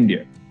map of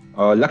India,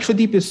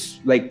 Lakshadweep is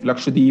like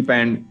Lakshadweep,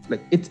 and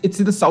like it's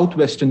in the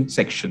southwestern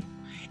section.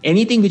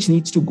 Anything which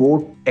needs to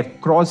go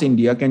across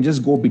India can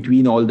just go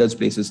between all those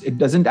places. It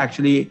doesn't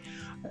actually,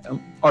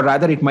 or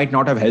rather it might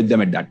not have helped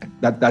them at that time.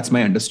 That's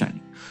my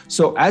understanding.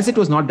 So as it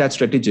was not that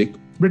strategic,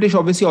 British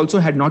obviously also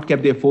had not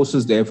kept their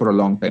forces there for a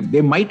long time.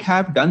 They might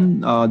have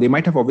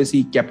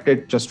obviously kept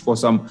it just for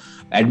some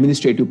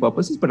administrative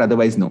purposes, but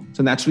otherwise no.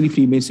 So naturally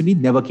Freemasonry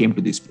never came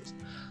to this place.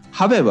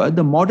 However,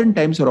 the modern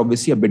times are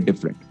obviously a bit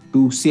different.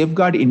 To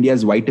safeguard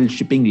India's vital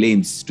shipping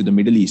lanes to the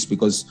Middle East,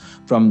 because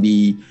from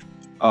the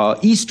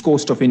east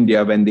coast of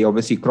India, when they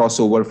obviously cross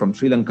over from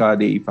Sri Lanka,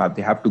 they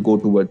have to go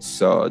towards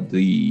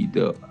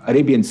the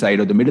Arabian side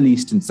or the Middle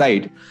Eastern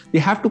side, they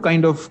have to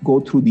kind of go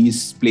through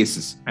these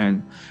places.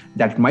 And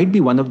that might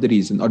be one of the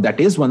reasons, or that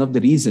is one of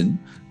the reasons,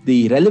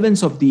 the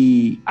relevance of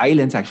the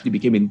islands actually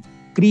became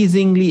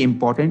increasingly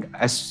important,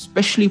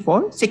 especially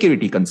for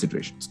security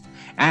considerations.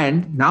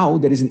 And now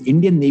there is an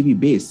Indian Navy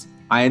base,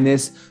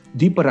 INS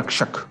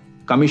Deeparakshak,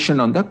 commissioned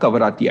on the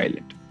Kavarati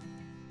Island.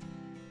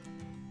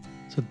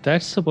 So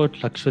that's about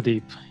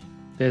Lakshadweep.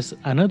 There's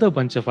another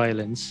bunch of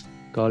islands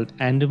called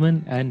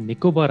Andaman and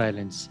Nicobar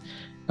Islands.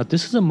 Now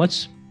this is a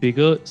much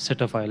bigger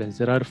set of islands.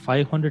 There are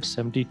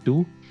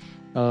 572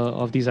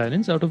 of these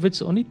islands, out of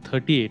which only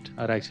 38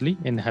 are actually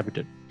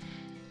inhabited.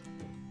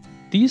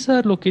 These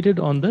are located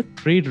on the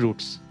trade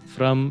routes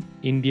from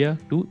India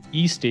to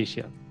East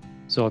Asia.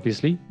 So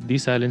obviously,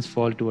 these islands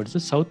fall towards the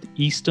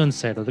southeastern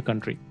side of the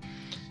country.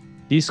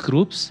 These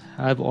groups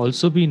have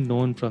also been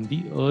known from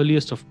the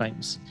earliest of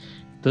times.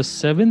 The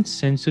 7th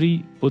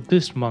century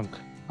Buddhist monk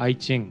I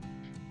Ching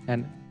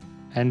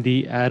and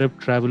the Arab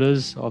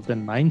travelers of the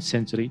 9th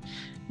century,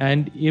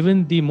 and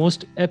even the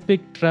most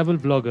epic travel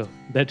blogger,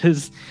 that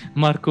is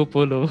Marco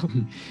Polo,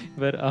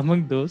 were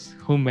among those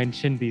who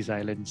mentioned these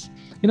islands.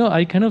 Whenever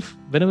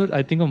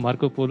I think of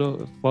Marco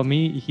Polo, for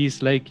me,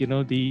 he's like,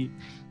 the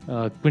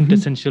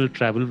quintessential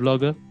travel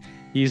blogger.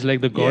 He's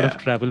like the god of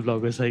travel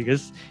bloggers, I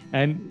guess.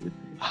 And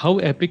how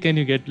epic can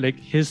you get? Like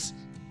his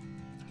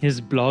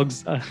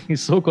blogs,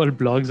 his so-called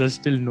blogs are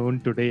still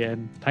known today.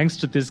 And thanks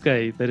to this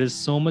guy, there is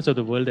so much of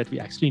the world that we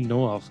actually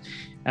know of.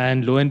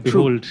 And lo and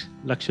behold,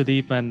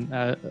 Lakshadweep and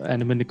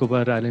Andaman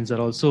Nicobar Islands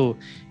are also,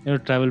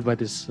 traveled by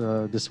this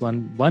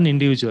one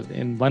individual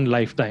in one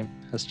lifetime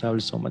has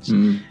traveled so much.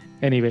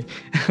 Anyway,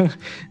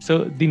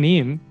 so the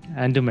name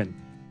Andaman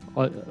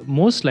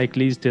most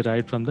likely is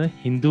derived from the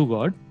Hindu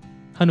god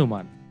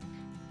Hanuman,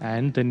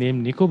 and the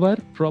name Nicobar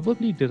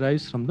probably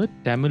derives from the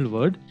Tamil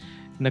word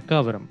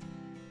Nakavaram,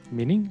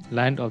 meaning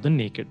land of the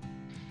naked.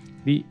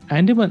 The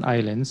Andaman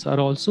Islands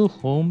are also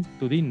home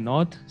to the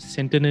North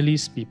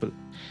Sentinelese people.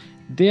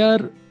 They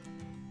are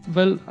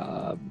an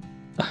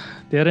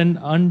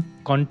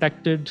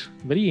uncontacted,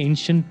 very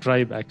ancient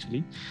tribe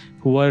actually,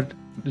 who are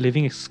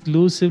living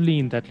exclusively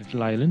in that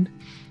little island,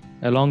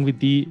 along with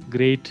the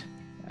great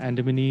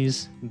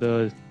Andamanese,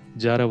 the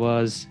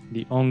Jarawas,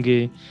 the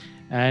Onge,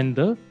 and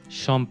the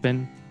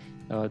Shompen.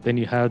 Then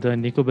you have the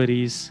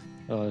Nicobarese,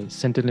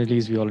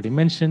 Sentinelese we already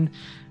mentioned,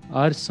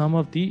 are some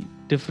of the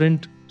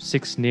different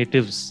 6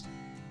 natives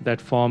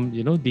that form,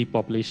 the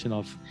population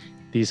of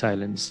these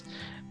islands,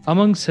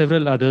 among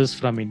several others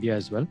from India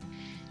as well.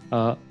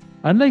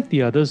 Unlike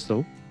the others,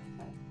 though,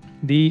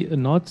 the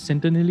North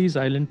Sentinelese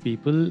Island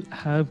people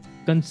have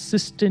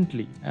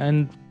consistently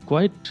and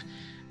quite,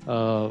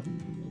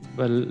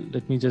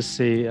 let me just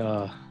say,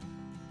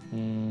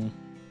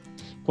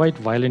 quite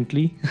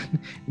violently,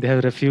 they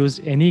have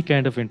refused any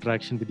kind of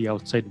interaction with the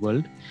outside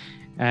world.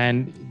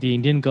 And the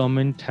Indian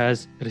government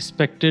has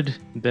respected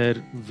their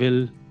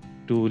will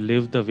to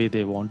live the way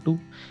they want to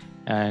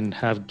and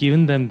have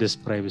given them this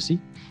privacy.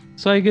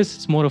 So I guess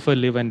it's more of a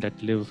live and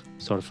let live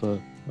sort of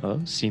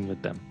a scene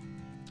with them.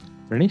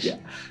 Ranish? Yeah.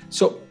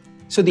 So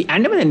the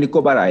Andaman and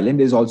Nicobar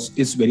Island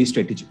is very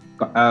strategic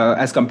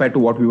as compared to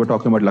what we were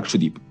talking about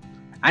Lakshadweep.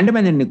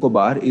 Andaman and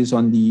Nicobar is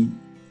on the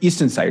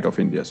eastern side of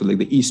India, so like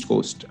the east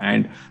coast,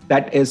 and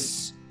that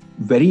is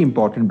very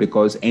important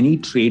because any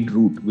trade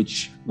route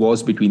which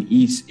was between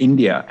East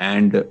India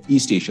and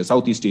East Asia,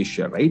 Southeast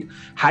Asia, right,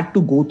 had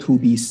to go through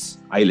these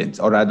islands,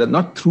 or rather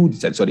not through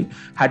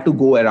had to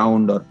go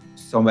around or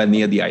somewhere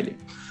near the island.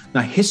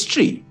 Now,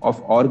 history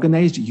of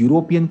organized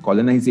European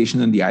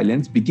colonization on the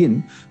islands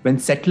begin when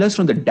settlers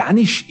from the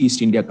Danish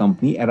East India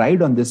Company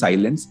arrived on these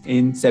islands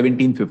in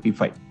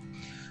 1755.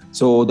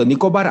 So the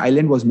Nicobar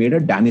Island was made a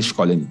Danish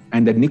colony,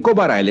 and the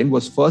Nicobar Island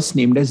was first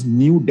named as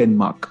New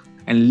Denmark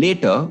and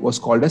later was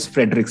called as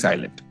Frederick's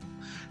Island.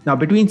 Now,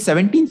 between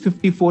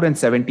 1754 and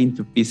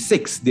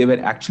 1756, they were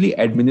actually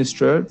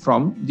administered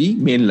from the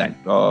mainland,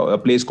 a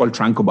place called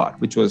Tranquebar,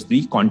 which was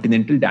the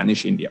continental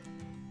Danish India.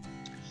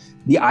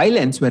 The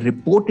islands were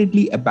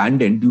reportedly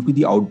abandoned due to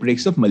the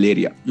outbreaks of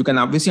malaria. You can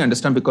obviously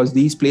understand because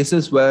these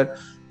places were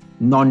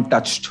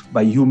non-touched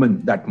by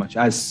human that much,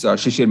 as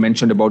Shishir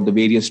mentioned about the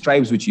various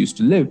tribes which used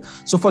to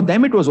live. So for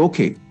them, it was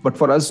okay. But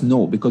for us,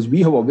 no, because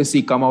we have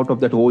obviously come out of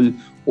that whole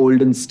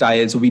olden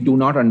style. So we do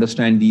not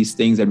understand these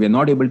things and we're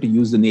not able to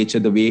use the nature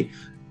the way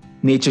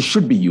nature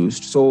should be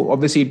used. So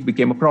obviously it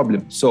became a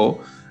problem. So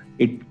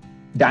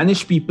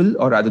Danish people,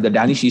 or rather the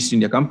Danish East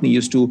India Company,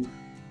 used to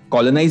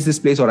colonize this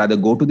place or rather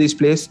go to this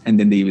place, and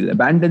then they will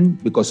abandon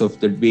because of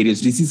the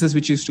various diseases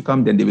which used to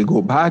come. Then they will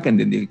go back and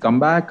then they will come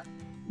back.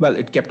 Well,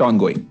 it kept on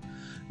going.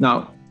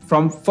 Now,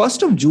 from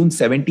 1st of June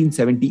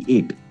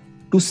 1778 to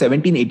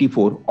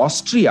 1784,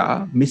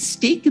 Austria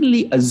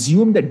mistakenly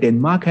assumed that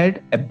Denmark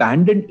had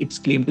abandoned its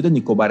claim to the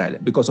Nicobar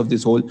Island because of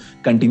this whole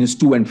continuous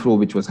to and fro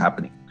which was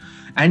happening.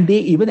 And they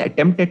even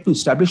attempted to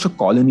establish a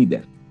colony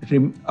there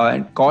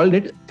and called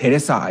it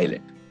Theresa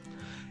Island.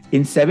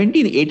 In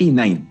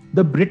 1789,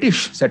 the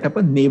British set up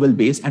a naval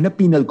base and a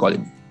penal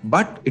colony,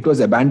 but it was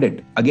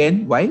abandoned.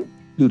 Again, why?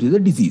 Due to the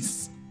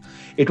disease.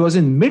 It was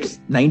in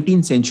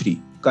mid-19th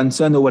century,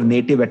 concern over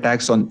native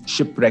attacks on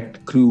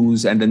shipwrecked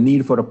crews and the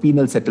need for a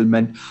penal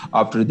settlement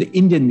after the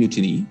Indian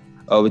Mutiny,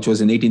 which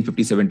was in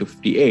 1857 to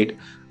 58,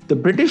 the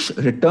British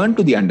returned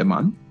to the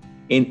Andaman.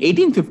 In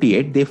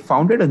 1858, they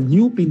founded a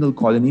new penal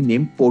colony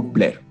named Port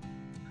Blair.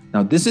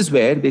 Now, this is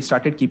where they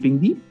started keeping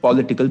the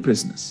political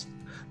prisoners.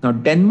 Now,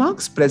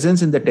 Denmark's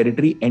presence in the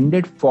territory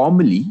ended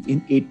formally in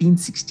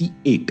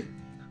 1868,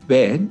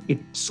 where it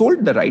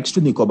sold the rights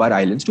to Nicobar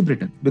Islands to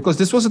Britain. Because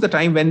this was at the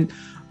time when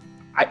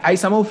I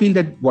somehow feel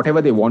that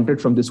whatever they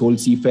wanted from this whole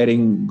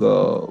seafaring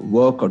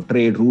work or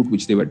trade route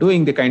which they were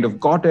doing, they kind of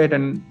got it.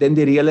 And then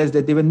they realized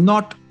that they were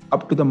not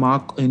up to the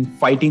mark in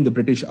fighting the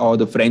British or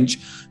the French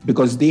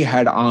because they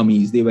had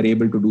armies. They were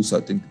able to do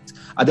certain things.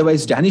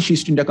 Otherwise, Danish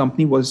East India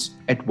Company was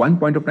at one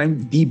point of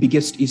time the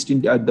biggest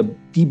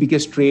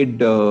biggest trade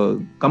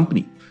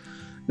company.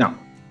 Now,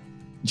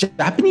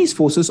 Japanese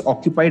forces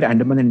occupied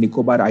Andaman and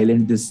Nicobar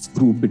Island, this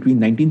group, between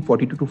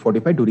 1942 to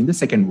 45 during the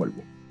Second World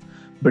War.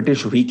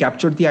 British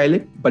recaptured the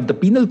island, but the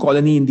penal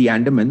colony in the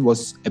Andaman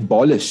was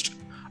abolished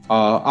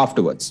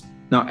afterwards.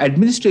 Now,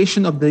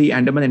 administration of the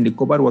Andaman and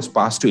Nicobar was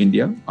passed to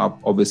India,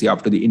 obviously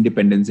after the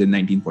independence in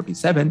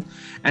 1947,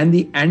 and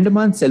the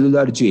Andaman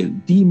Cellular Jail,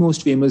 the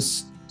most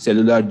famous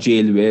cellular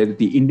jail where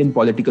the Indian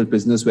political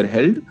prisoners were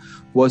held,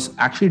 was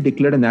actually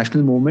declared a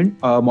national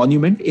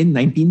monument in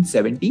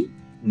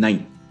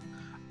 1979.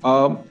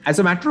 As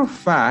a matter of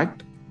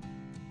fact,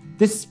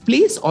 this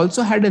place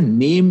also had a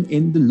name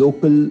in the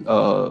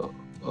local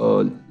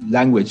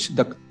language.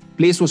 The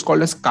place was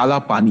called as Kala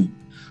Pani.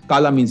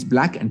 Kala means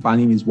black and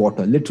Pani means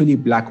water, literally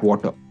black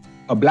water.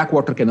 Black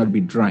water cannot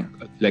be drank.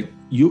 Like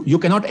you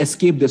cannot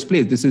escape this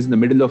place. This is in the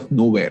middle of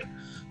nowhere.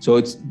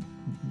 So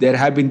there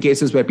have been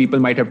cases where people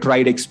might have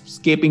tried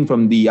escaping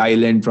from the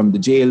island, from the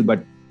jail,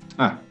 but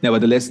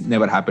nevertheless,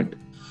 never happened.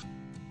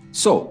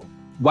 So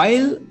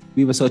while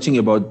we were searching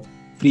about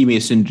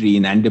Freemasonry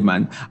in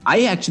Andaman,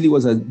 I actually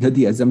was under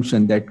the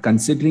assumption that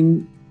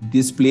considering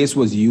this place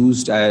was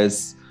used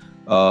as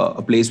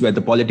a place where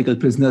the political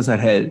prisoners are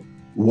held,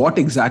 what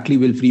exactly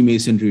will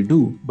Freemasonry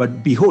do?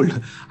 But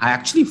behold, I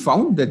actually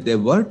found that there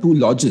were two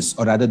lodges,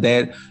 or rather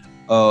there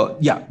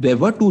there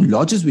were two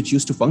lodges which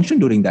used to function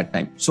during that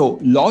time. So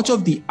Lodge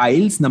of the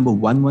Isles number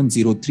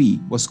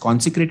 1103 was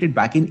consecrated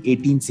back in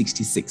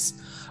 1866.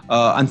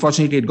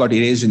 Unfortunately, it got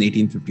erased in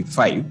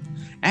 1855.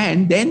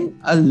 And then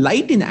a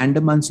Light in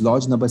Andaman's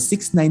Lodge number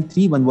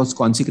 6931 was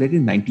consecrated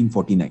in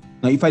 1949.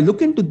 Now, if I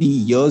look into the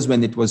years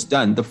when it was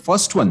done, the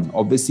first one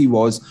obviously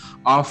was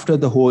after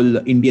the whole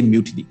Indian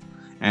mutiny.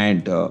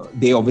 And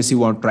they obviously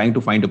were trying to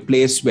find a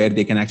place where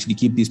they can actually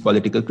keep these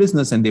political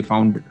prisoners. And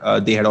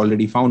they had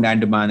already found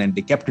Andaman and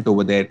they kept it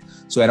over there.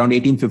 So around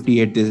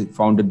 1858, they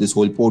founded this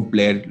whole Port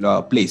Blair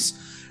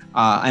place.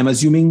 I'm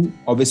assuming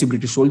obviously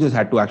British soldiers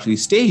had to actually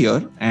stay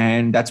here.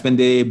 And that's when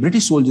the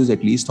British soldiers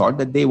at least thought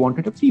that they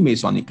wanted a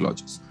Freemasonic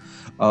lodges.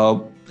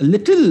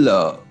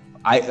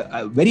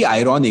 Very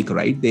ironic,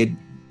 right?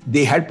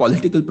 They had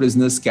political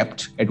prisoners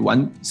kept at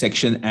one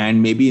section,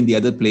 and maybe in the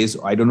other place,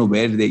 I don't know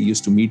where they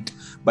used to meet,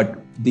 but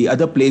the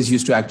other place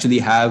used to actually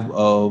have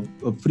a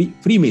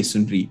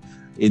Freemasonry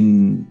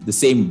in the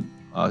same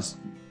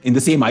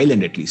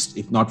island, at least,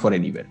 if not for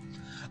anywhere.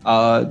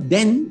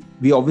 Then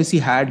we obviously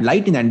had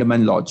Light in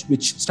Andaman Lodge,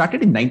 which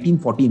started in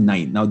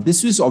 1949. Now,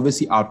 this was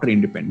obviously after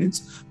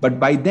independence, but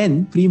by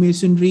then,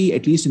 Freemasonry,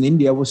 at least in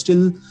India, was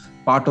still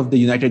part of the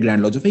United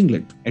Grand Lodge of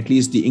England, at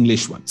least the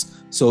English ones.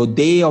 So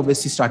they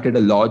obviously started a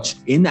lodge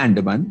in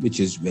Andaman, which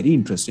is very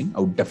interesting.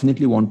 I would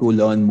definitely want to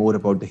learn more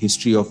about the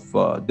history of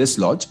this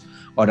lodge,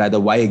 or rather,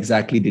 why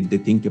exactly did they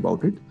think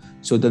about it?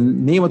 So the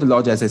name of the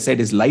lodge, as I said,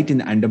 is Light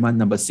in Andaman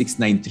number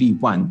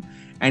 6931.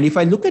 And if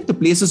I look at the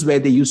places where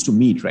they used to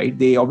meet, right,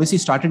 they obviously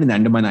started in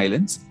Andaman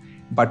Islands.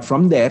 But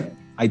from there,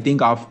 I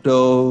think after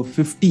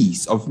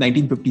 50s of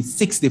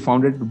 1956, they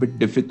found it a bit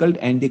difficult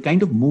and they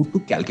kind of moved to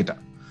Calcutta.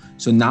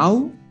 So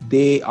now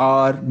they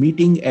are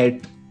meeting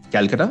at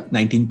Calcutta,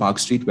 19 Park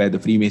Street, where the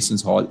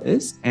Freemasons Hall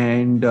is.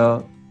 And,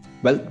 the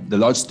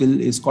lodge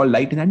still is called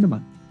Light in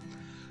Andaman.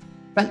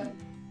 Well,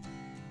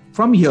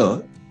 from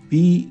here,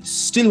 we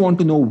still want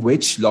to know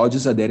which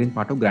lodges are there in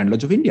part of Grand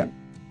Lodge of India.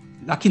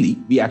 Luckily,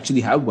 we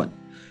actually have one.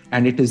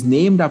 And it is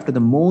named after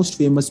the most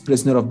famous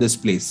prisoner of this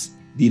place,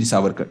 Veer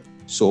Savarkar.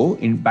 So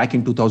back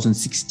in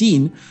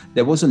 2016,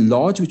 there was a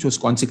lodge which was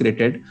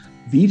consecrated,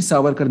 Veer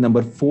Savarkar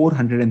number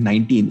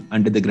 419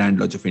 under the Grand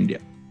Lodge of India.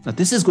 Now,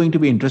 this is going to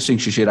be interesting,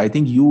 Shishir. I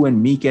think you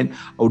and me I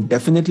would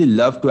definitely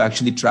love to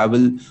actually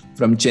travel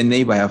from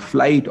Chennai by a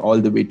flight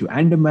all the way to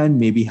Andaman,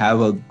 maybe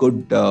have a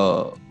good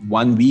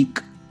 1 week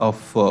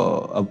of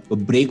a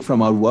break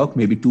from our work,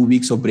 maybe 2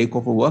 weeks of break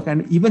of our work,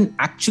 and even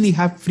actually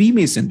have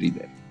Freemasonry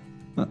there.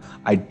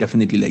 I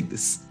definitely like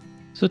this.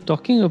 So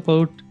talking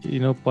about,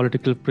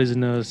 political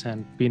prisoners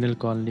and penal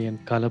colony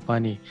and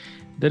Kalapani,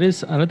 there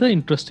is another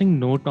interesting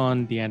note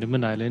on the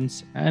Andaman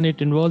Islands, and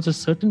it involves a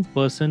certain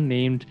person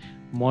named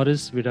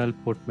Maurice Vidal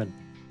Portman.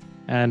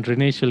 And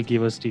Rinesh will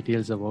give us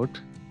details about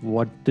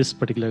what this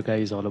particular guy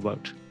is all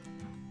about.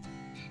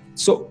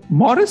 So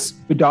Maurice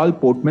Vidal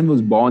Portman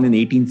was born in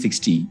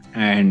 1860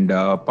 and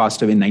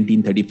passed away in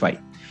 1935.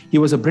 He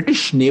was a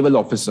British naval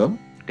officer,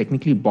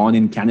 technically born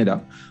in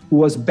Canada, who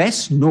was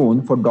best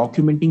known for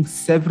documenting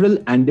several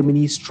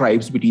Andamanese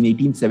tribes between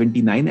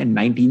 1879 and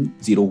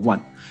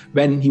 1901,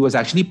 when he was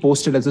actually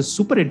posted as a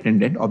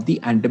superintendent of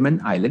the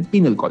Andaman Island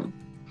Penal Colony.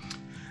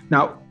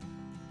 Now,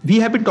 we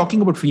have been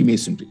talking about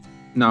Freemasonry.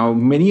 Now,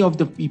 many of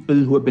the people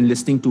who have been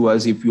listening to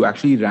us, if you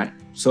actually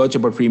search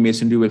about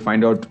Freemasonry, will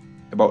find out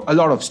about a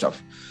lot of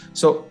stuff.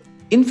 So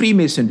in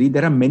Freemasonry,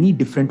 there are many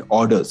different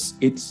orders.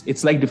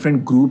 It's like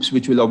different groups,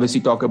 which will obviously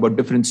talk about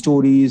different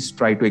stories,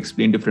 try to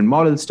explain different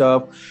moral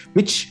stuff,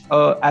 which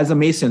as a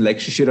Mason, like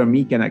Shishir or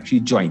me, can actually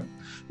join.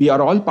 We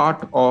are all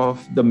part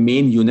of the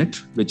main unit,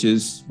 which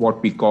is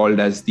what we called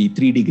as the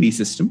 3-degree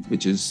system,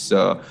 which is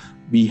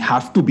we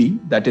have to be.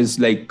 That is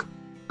like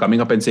coming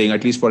up and saying,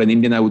 at least for an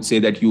Indian, I would say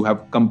that you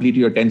have completed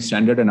your 10th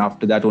standard, and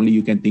after that only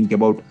you can think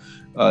about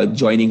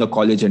joining a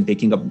college and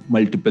taking up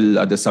multiple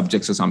other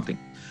subjects or something.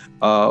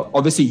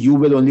 Obviously, you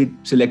will only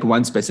select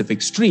one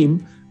specific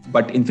stream,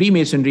 but in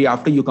Freemasonry,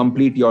 after you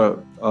complete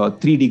your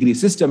 3-degree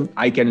system,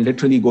 I can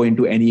literally go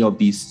into any of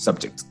these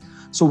subjects.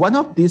 So one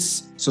of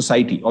this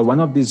society or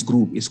one of this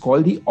group is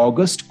called the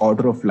August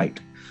Order of Light.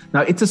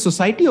 Now, it's a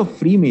society of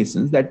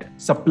Freemasons that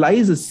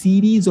supplies a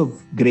series of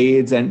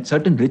grades and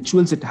certain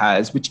rituals it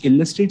has, which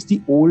illustrates the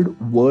old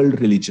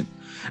world religion.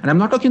 And I'm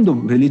not talking the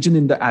religion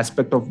in the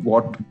aspect of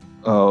what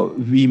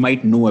we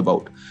might know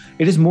about.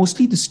 It is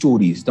mostly the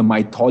stories, the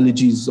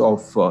mythologies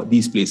of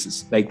these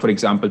places, like, for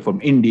example,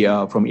 from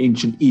India, from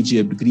ancient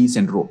Egypt, Greece,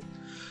 and Rome.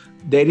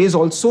 There is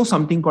also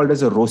something called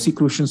as a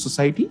Rosicrucian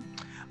society.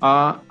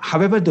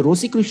 However, the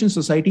Rosicrucian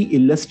society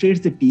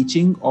illustrates the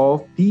teaching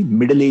of the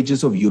Middle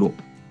Ages of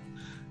Europe,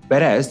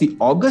 whereas the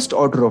August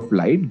Order of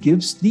Light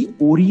gives the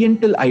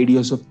Oriental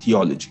ideas of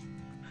theology.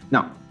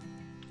 Now,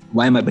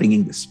 why am I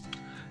bringing this?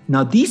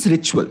 Now, these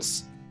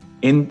rituals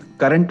in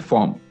current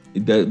form,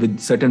 with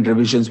certain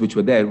revisions which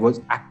were there,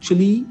 was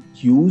actually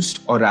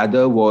used, or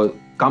rather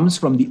comes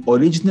from the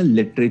original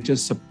literature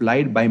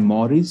supplied by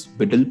Maurice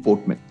Vidal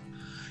Portman.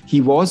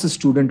 He was a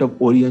student of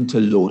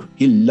Oriental lore.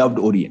 He loved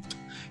Orient.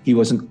 He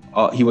was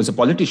a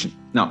politician.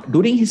 Now,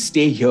 during his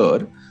stay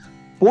here,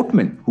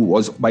 Portman, who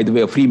was, by the way,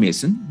 a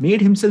Freemason,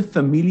 made himself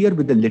familiar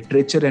with the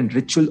literature and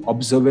ritual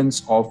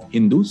observance of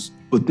Hindus,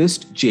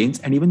 Buddhists, Jains,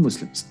 and even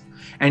Muslims,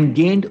 and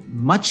gained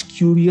much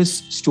curious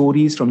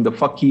stories from the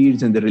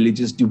fakirs and the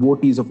religious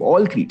devotees of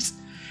all creeds.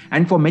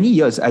 And for many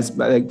years,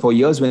 for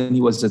years when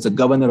he was as a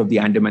governor of the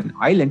Andaman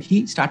Island,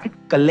 he started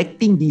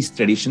collecting these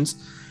traditions,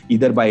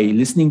 either by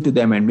listening to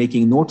them and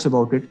making notes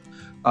about it.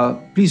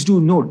 Please do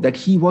note that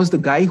he was the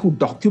guy who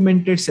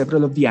documented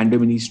several of the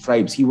Andamanese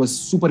tribes. He was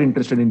super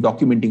interested in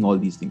documenting all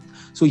these things.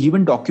 So he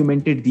even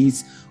documented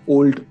these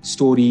old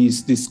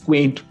stories, these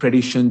quaint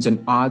traditions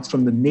and arts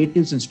from the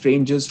natives and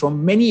strangers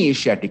from many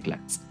Asiatic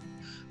lands.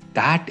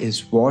 That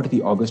is what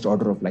the August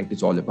Order of Light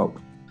is all about.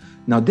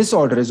 Now, this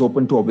order is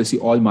open to obviously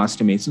all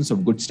Master Masons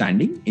of good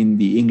standing in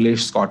the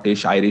English,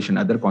 Scottish, Irish, and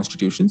other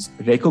constitutions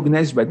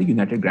recognized by the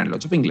United Grand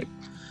Lodge of England.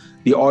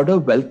 The order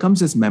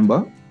welcomes its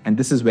member, and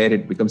this is where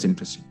it becomes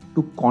interesting,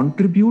 to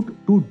contribute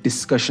to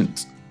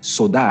discussions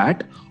so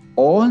that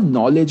all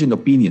knowledge and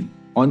opinion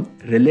on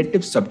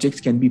relative subjects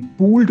can be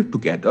pooled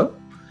together,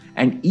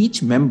 and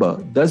each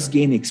member thus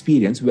gain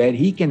experience where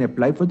he can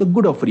apply for the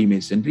good of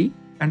Freemasonry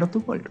and of the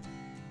world.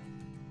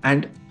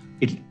 And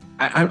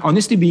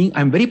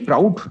I'm very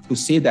proud to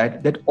say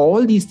that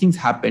all these things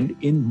happened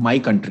in my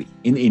country,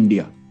 in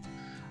India.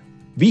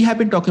 We have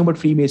been talking about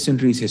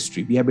Freemasonry's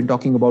history. We have been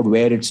talking about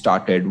where it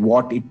started,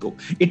 what it took.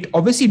 It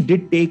obviously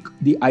did take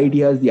the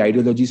ideas, the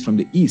ideologies from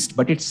the East,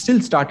 but it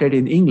still started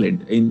in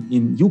England,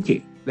 in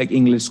UK, like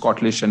English,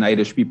 Scottish, and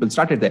Irish people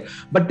started there.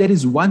 But there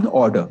is one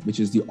order, which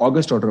is the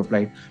August Order of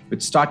Light,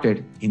 which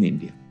started in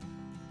India.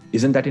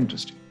 Isn't that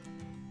interesting?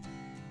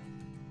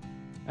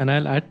 And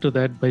I'll add to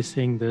that by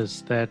saying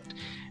this, that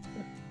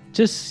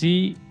just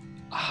see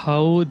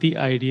how the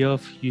idea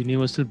of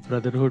universal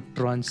brotherhood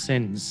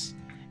transcends,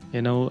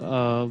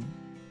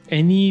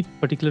 any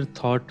particular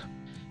thought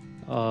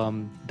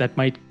that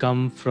might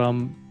come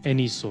from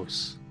any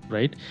source,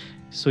 right?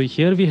 So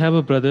here we have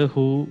a brother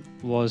who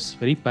was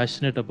very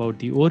passionate about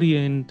the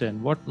Orient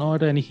and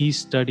whatnot, and he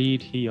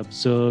studied, he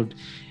observed,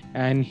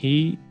 and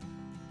he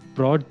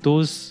brought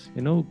those,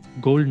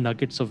 gold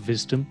nuggets of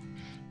wisdom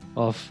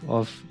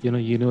of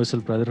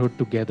universal brotherhood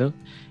together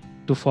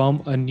to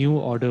form a new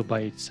order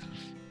by itself,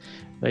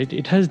 right?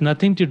 It has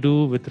nothing to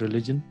do with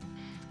religion,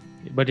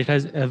 but it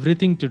has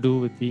everything to do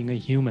with being a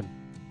human,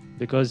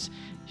 because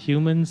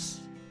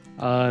humans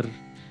are,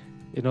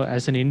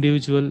 as an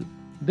individual,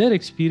 their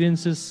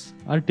experiences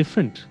are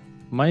different.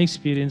 My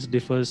experience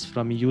differs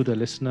from you, the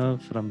listener,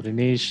 from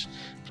Rinesh,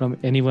 from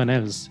anyone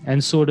else,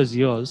 and so does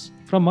yours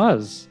from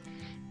us.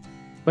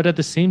 But at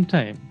the same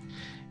time,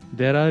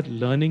 there are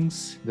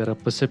learnings, there are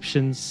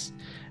perceptions,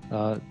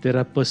 there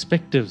are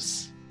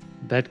perspectives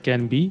that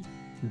can be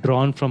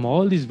drawn from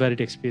all these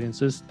varied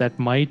experiences that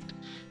might,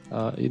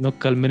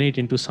 culminate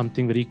into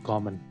something very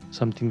common,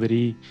 something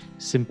very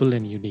simple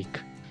and unique.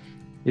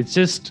 It's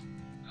just,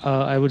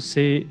 I would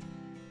say,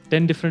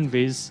 10 different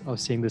ways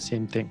of saying the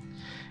same thing.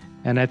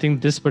 And I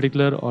think this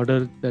particular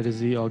order, that is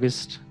the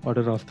August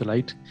Order of the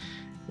Light,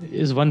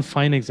 is one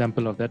fine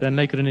example of that. And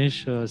like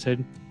Rinesh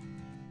said,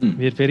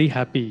 we're very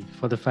happy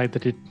for the fact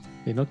that it,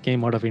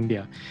 came out of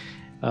India.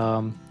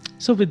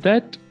 So with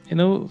that,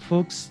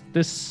 folks,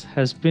 this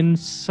has been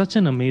such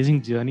an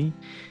amazing journey.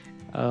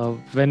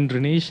 When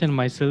Rinesh and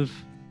myself,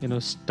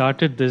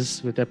 started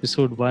this with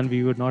episode 1,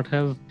 we would not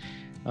have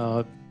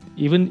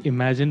even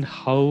imagined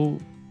how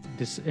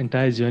this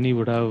entire journey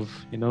would have,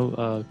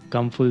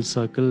 come full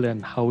circle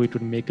and how it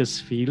would make us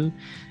feel.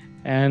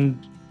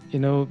 And,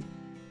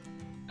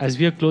 as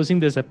we are closing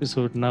this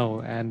episode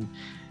now, and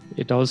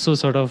it also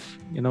sort of,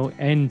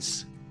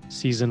 ends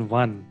season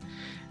 1,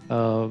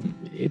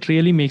 it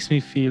really makes me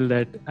feel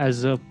that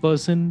as a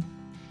person,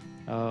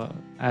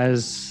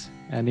 as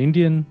an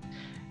Indian,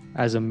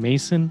 as a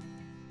Mason,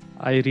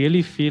 I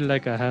really feel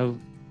like I have,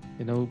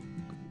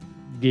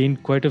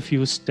 gained quite a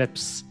few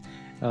steps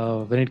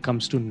when it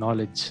comes to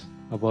knowledge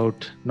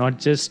about not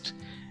just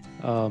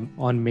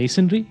on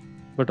Masonry,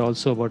 but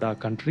also about our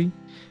country,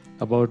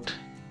 about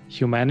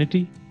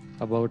humanity,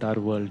 about our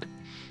world.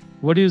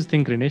 What do you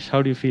think, Rinesh?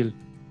 How do you feel?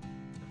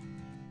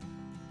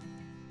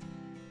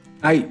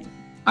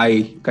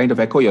 I kind of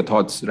echo your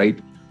thoughts, right?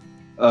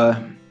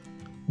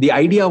 The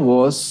idea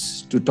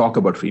was to talk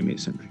about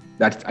Freemasonry.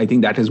 I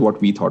think that is what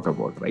we thought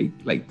about, right?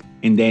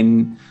 And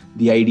then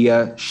the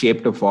idea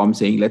shaped a form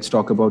saying, let's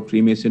talk about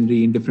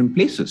Freemasonry in different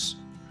places.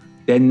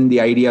 Then the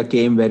idea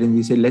came wherein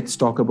we said, let's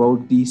talk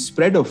about the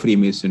spread of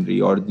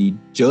Freemasonry or the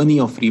journey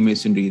of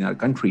Freemasonry in our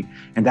country.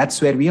 And that's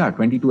where we are.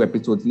 22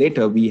 episodes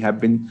later, we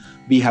have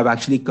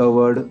actually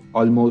covered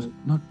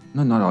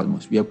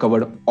we have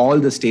covered all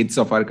the states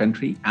of our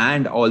country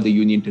and all the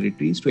union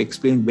territories to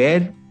explain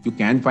where you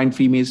can find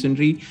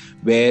Freemasonry,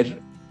 where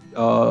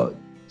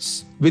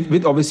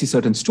with obviously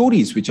certain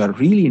stories which are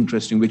really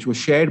interesting, which were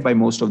shared by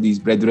most of these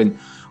brethren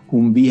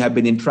whom we have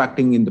been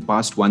interacting in the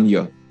past 1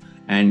 year.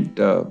 And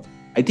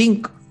I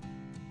think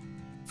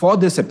for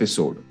this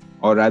episode,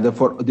 or rather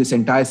for this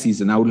entire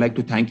season, I would like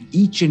to thank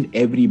each and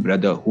every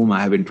brother whom I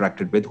have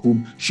interacted with,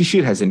 whom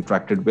Shishir has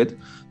interacted with.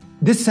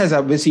 this has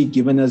obviously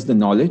given us the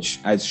knowledge,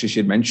 as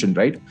Shishir mentioned,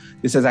 right?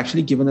 This has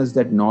actually given us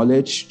that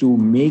knowledge to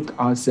make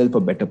ourselves a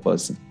better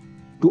person,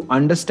 to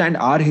understand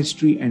our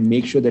history and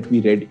make sure that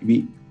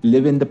we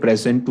live in the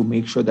present to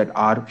make sure that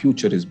our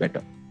future is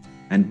better.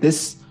 And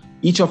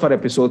each of our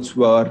episodes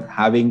were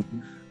having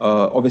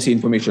obviously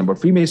information about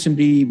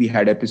Freemasonry. We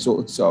had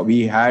episodes,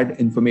 we had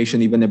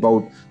information even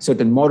about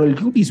certain moral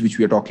duties, which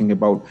we are talking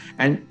about.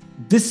 And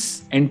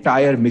this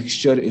entire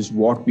mixture is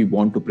what we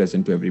want to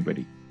present to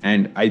everybody.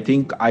 And I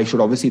think I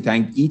should obviously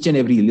thank each and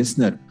every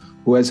listener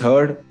who has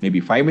heard maybe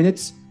 5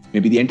 minutes,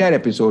 maybe the entire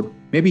episode,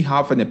 maybe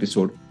half an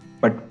episode.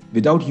 But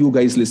without you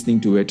guys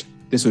listening to it,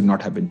 this would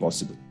not have been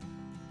possible.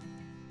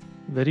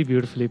 Very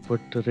beautifully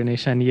put,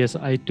 Rinesh. And yes,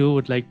 I too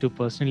would like to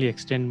personally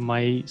extend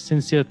my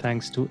sincere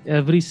thanks to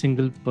every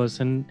single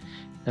person,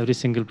 every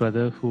single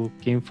brother who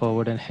came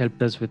forward and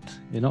helped us with,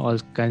 all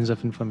kinds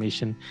of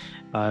information,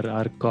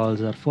 our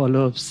calls, our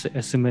follow-ups,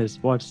 SMS,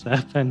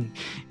 WhatsApp, and,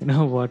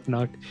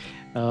 whatnot.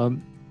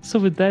 So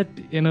with that,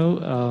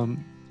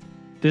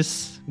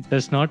 this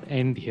does not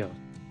end here,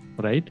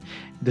 right?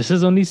 This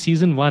is only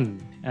season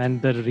 1.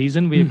 And the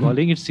reason we're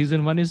calling it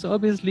season 1 is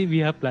obviously we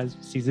have plans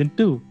for season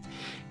 2.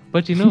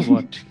 But you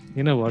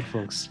know what,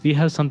 folks? We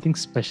have something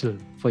special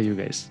for you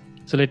guys.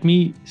 So let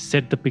me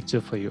set the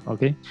picture for you,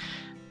 okay?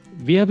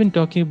 We have been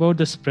talking about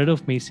the spread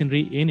of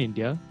Masonry in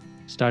India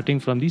starting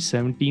from the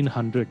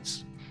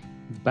 1700s.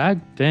 Back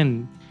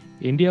then,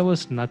 India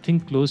was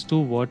nothing close to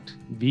what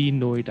we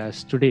know it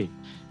as today.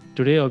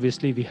 Today,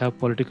 obviously, we have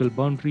political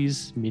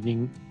boundaries,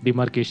 meaning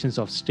demarcations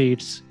of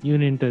states,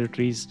 union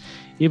territories,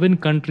 even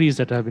countries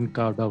that have been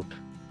carved out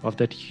of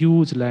that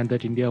huge land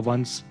that India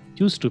once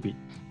used to be,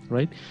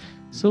 right?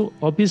 So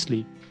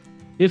obviously,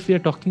 if we are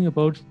talking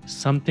about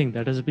something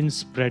that has been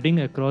spreading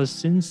across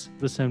since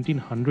the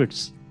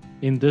 1700s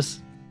in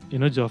this,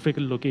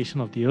 geographical location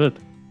of the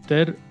earth,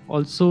 it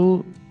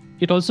also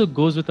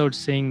goes without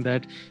saying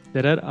that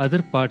there are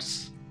other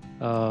parts,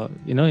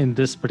 in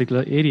this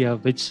particular area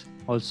which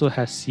also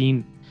has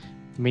seen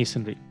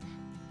Masonry.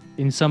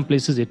 In some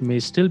places, it may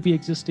still be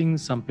existing.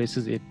 Some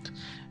places, it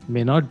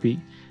may not be.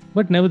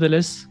 But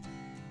nevertheless,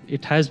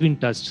 it has been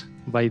touched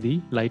by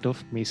the light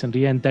of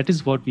Masonry. And that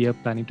is what we are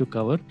planning to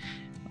cover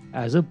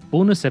as a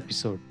bonus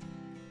episode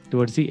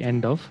towards the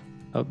end of,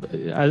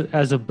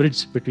 as a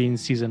bridge between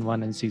season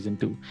 1 and season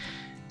 2.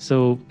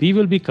 So we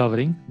will be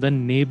covering the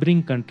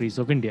neighboring countries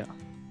of India.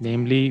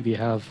 Namely, we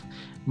have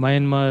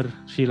Myanmar,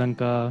 Sri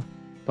Lanka,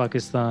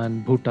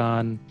 Pakistan,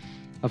 Bhutan,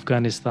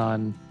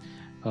 Afghanistan,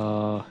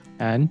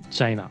 and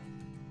China.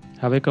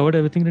 Have I covered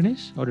everything,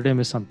 Rinesh? Or did I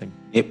miss something?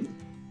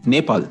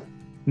 Nepal.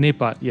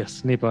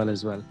 Yes, Nepal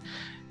as well.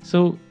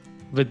 So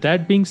with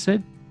that being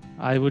said,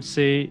 I would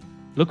say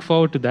look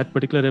forward to that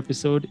particular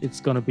episode. It's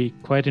going to be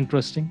quite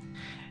interesting.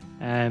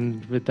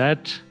 And with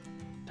that,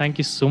 thank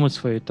you so much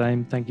for your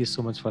time. Thank you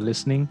so much for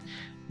listening.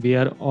 We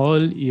are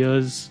all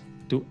ears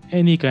to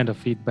any kind of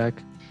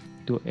feedback,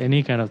 to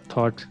any kind of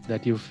thought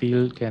that you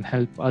feel can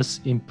help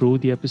us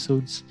improve the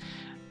episodes.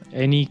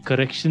 Any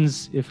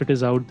corrections, if it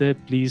is out there,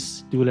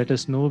 please do let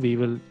us know. We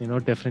will,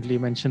 definitely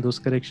mention those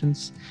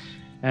corrections.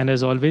 And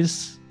as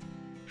always,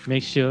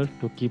 make sure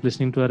to keep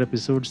listening to our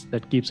episodes.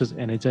 That keeps us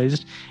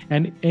energized.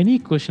 And any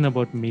question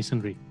about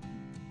Masonry,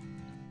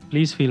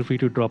 please feel free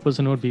to drop us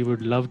a note. We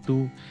would love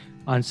to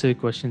answer your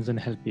questions and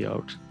help you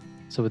out.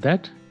 So with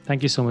that,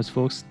 thank you so much,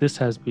 folks. This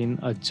has been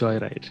a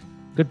joyride.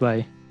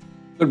 Goodbye.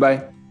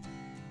 Goodbye.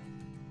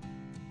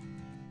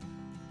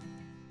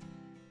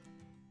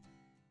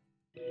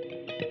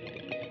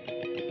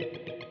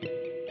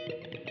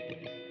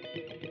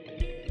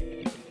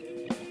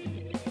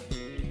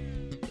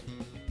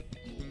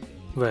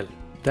 Well,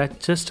 that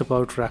just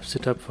about wraps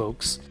it up,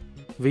 folks.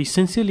 We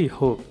sincerely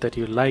hope that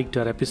you liked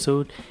our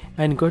episode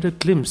and got a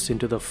glimpse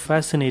into the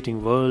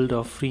fascinating world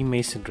of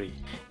Freemasonry.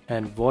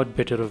 And what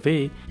better a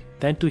way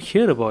than to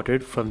hear about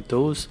it from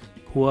those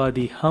who are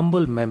the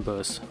humble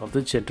members of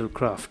the gentle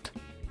craft.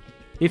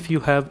 If you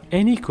have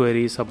any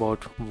queries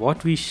about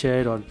what we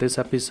shared on this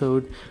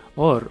episode,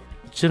 or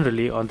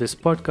generally on this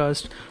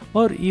podcast,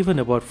 or even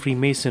about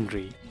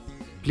Freemasonry,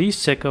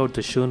 please check out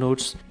the show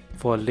notes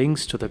for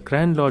links to the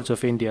Grand Lodge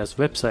of India's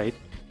website,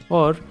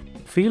 or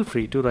feel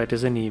free to write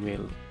us an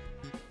email.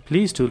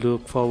 Please do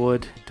look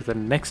forward to the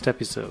next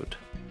episode.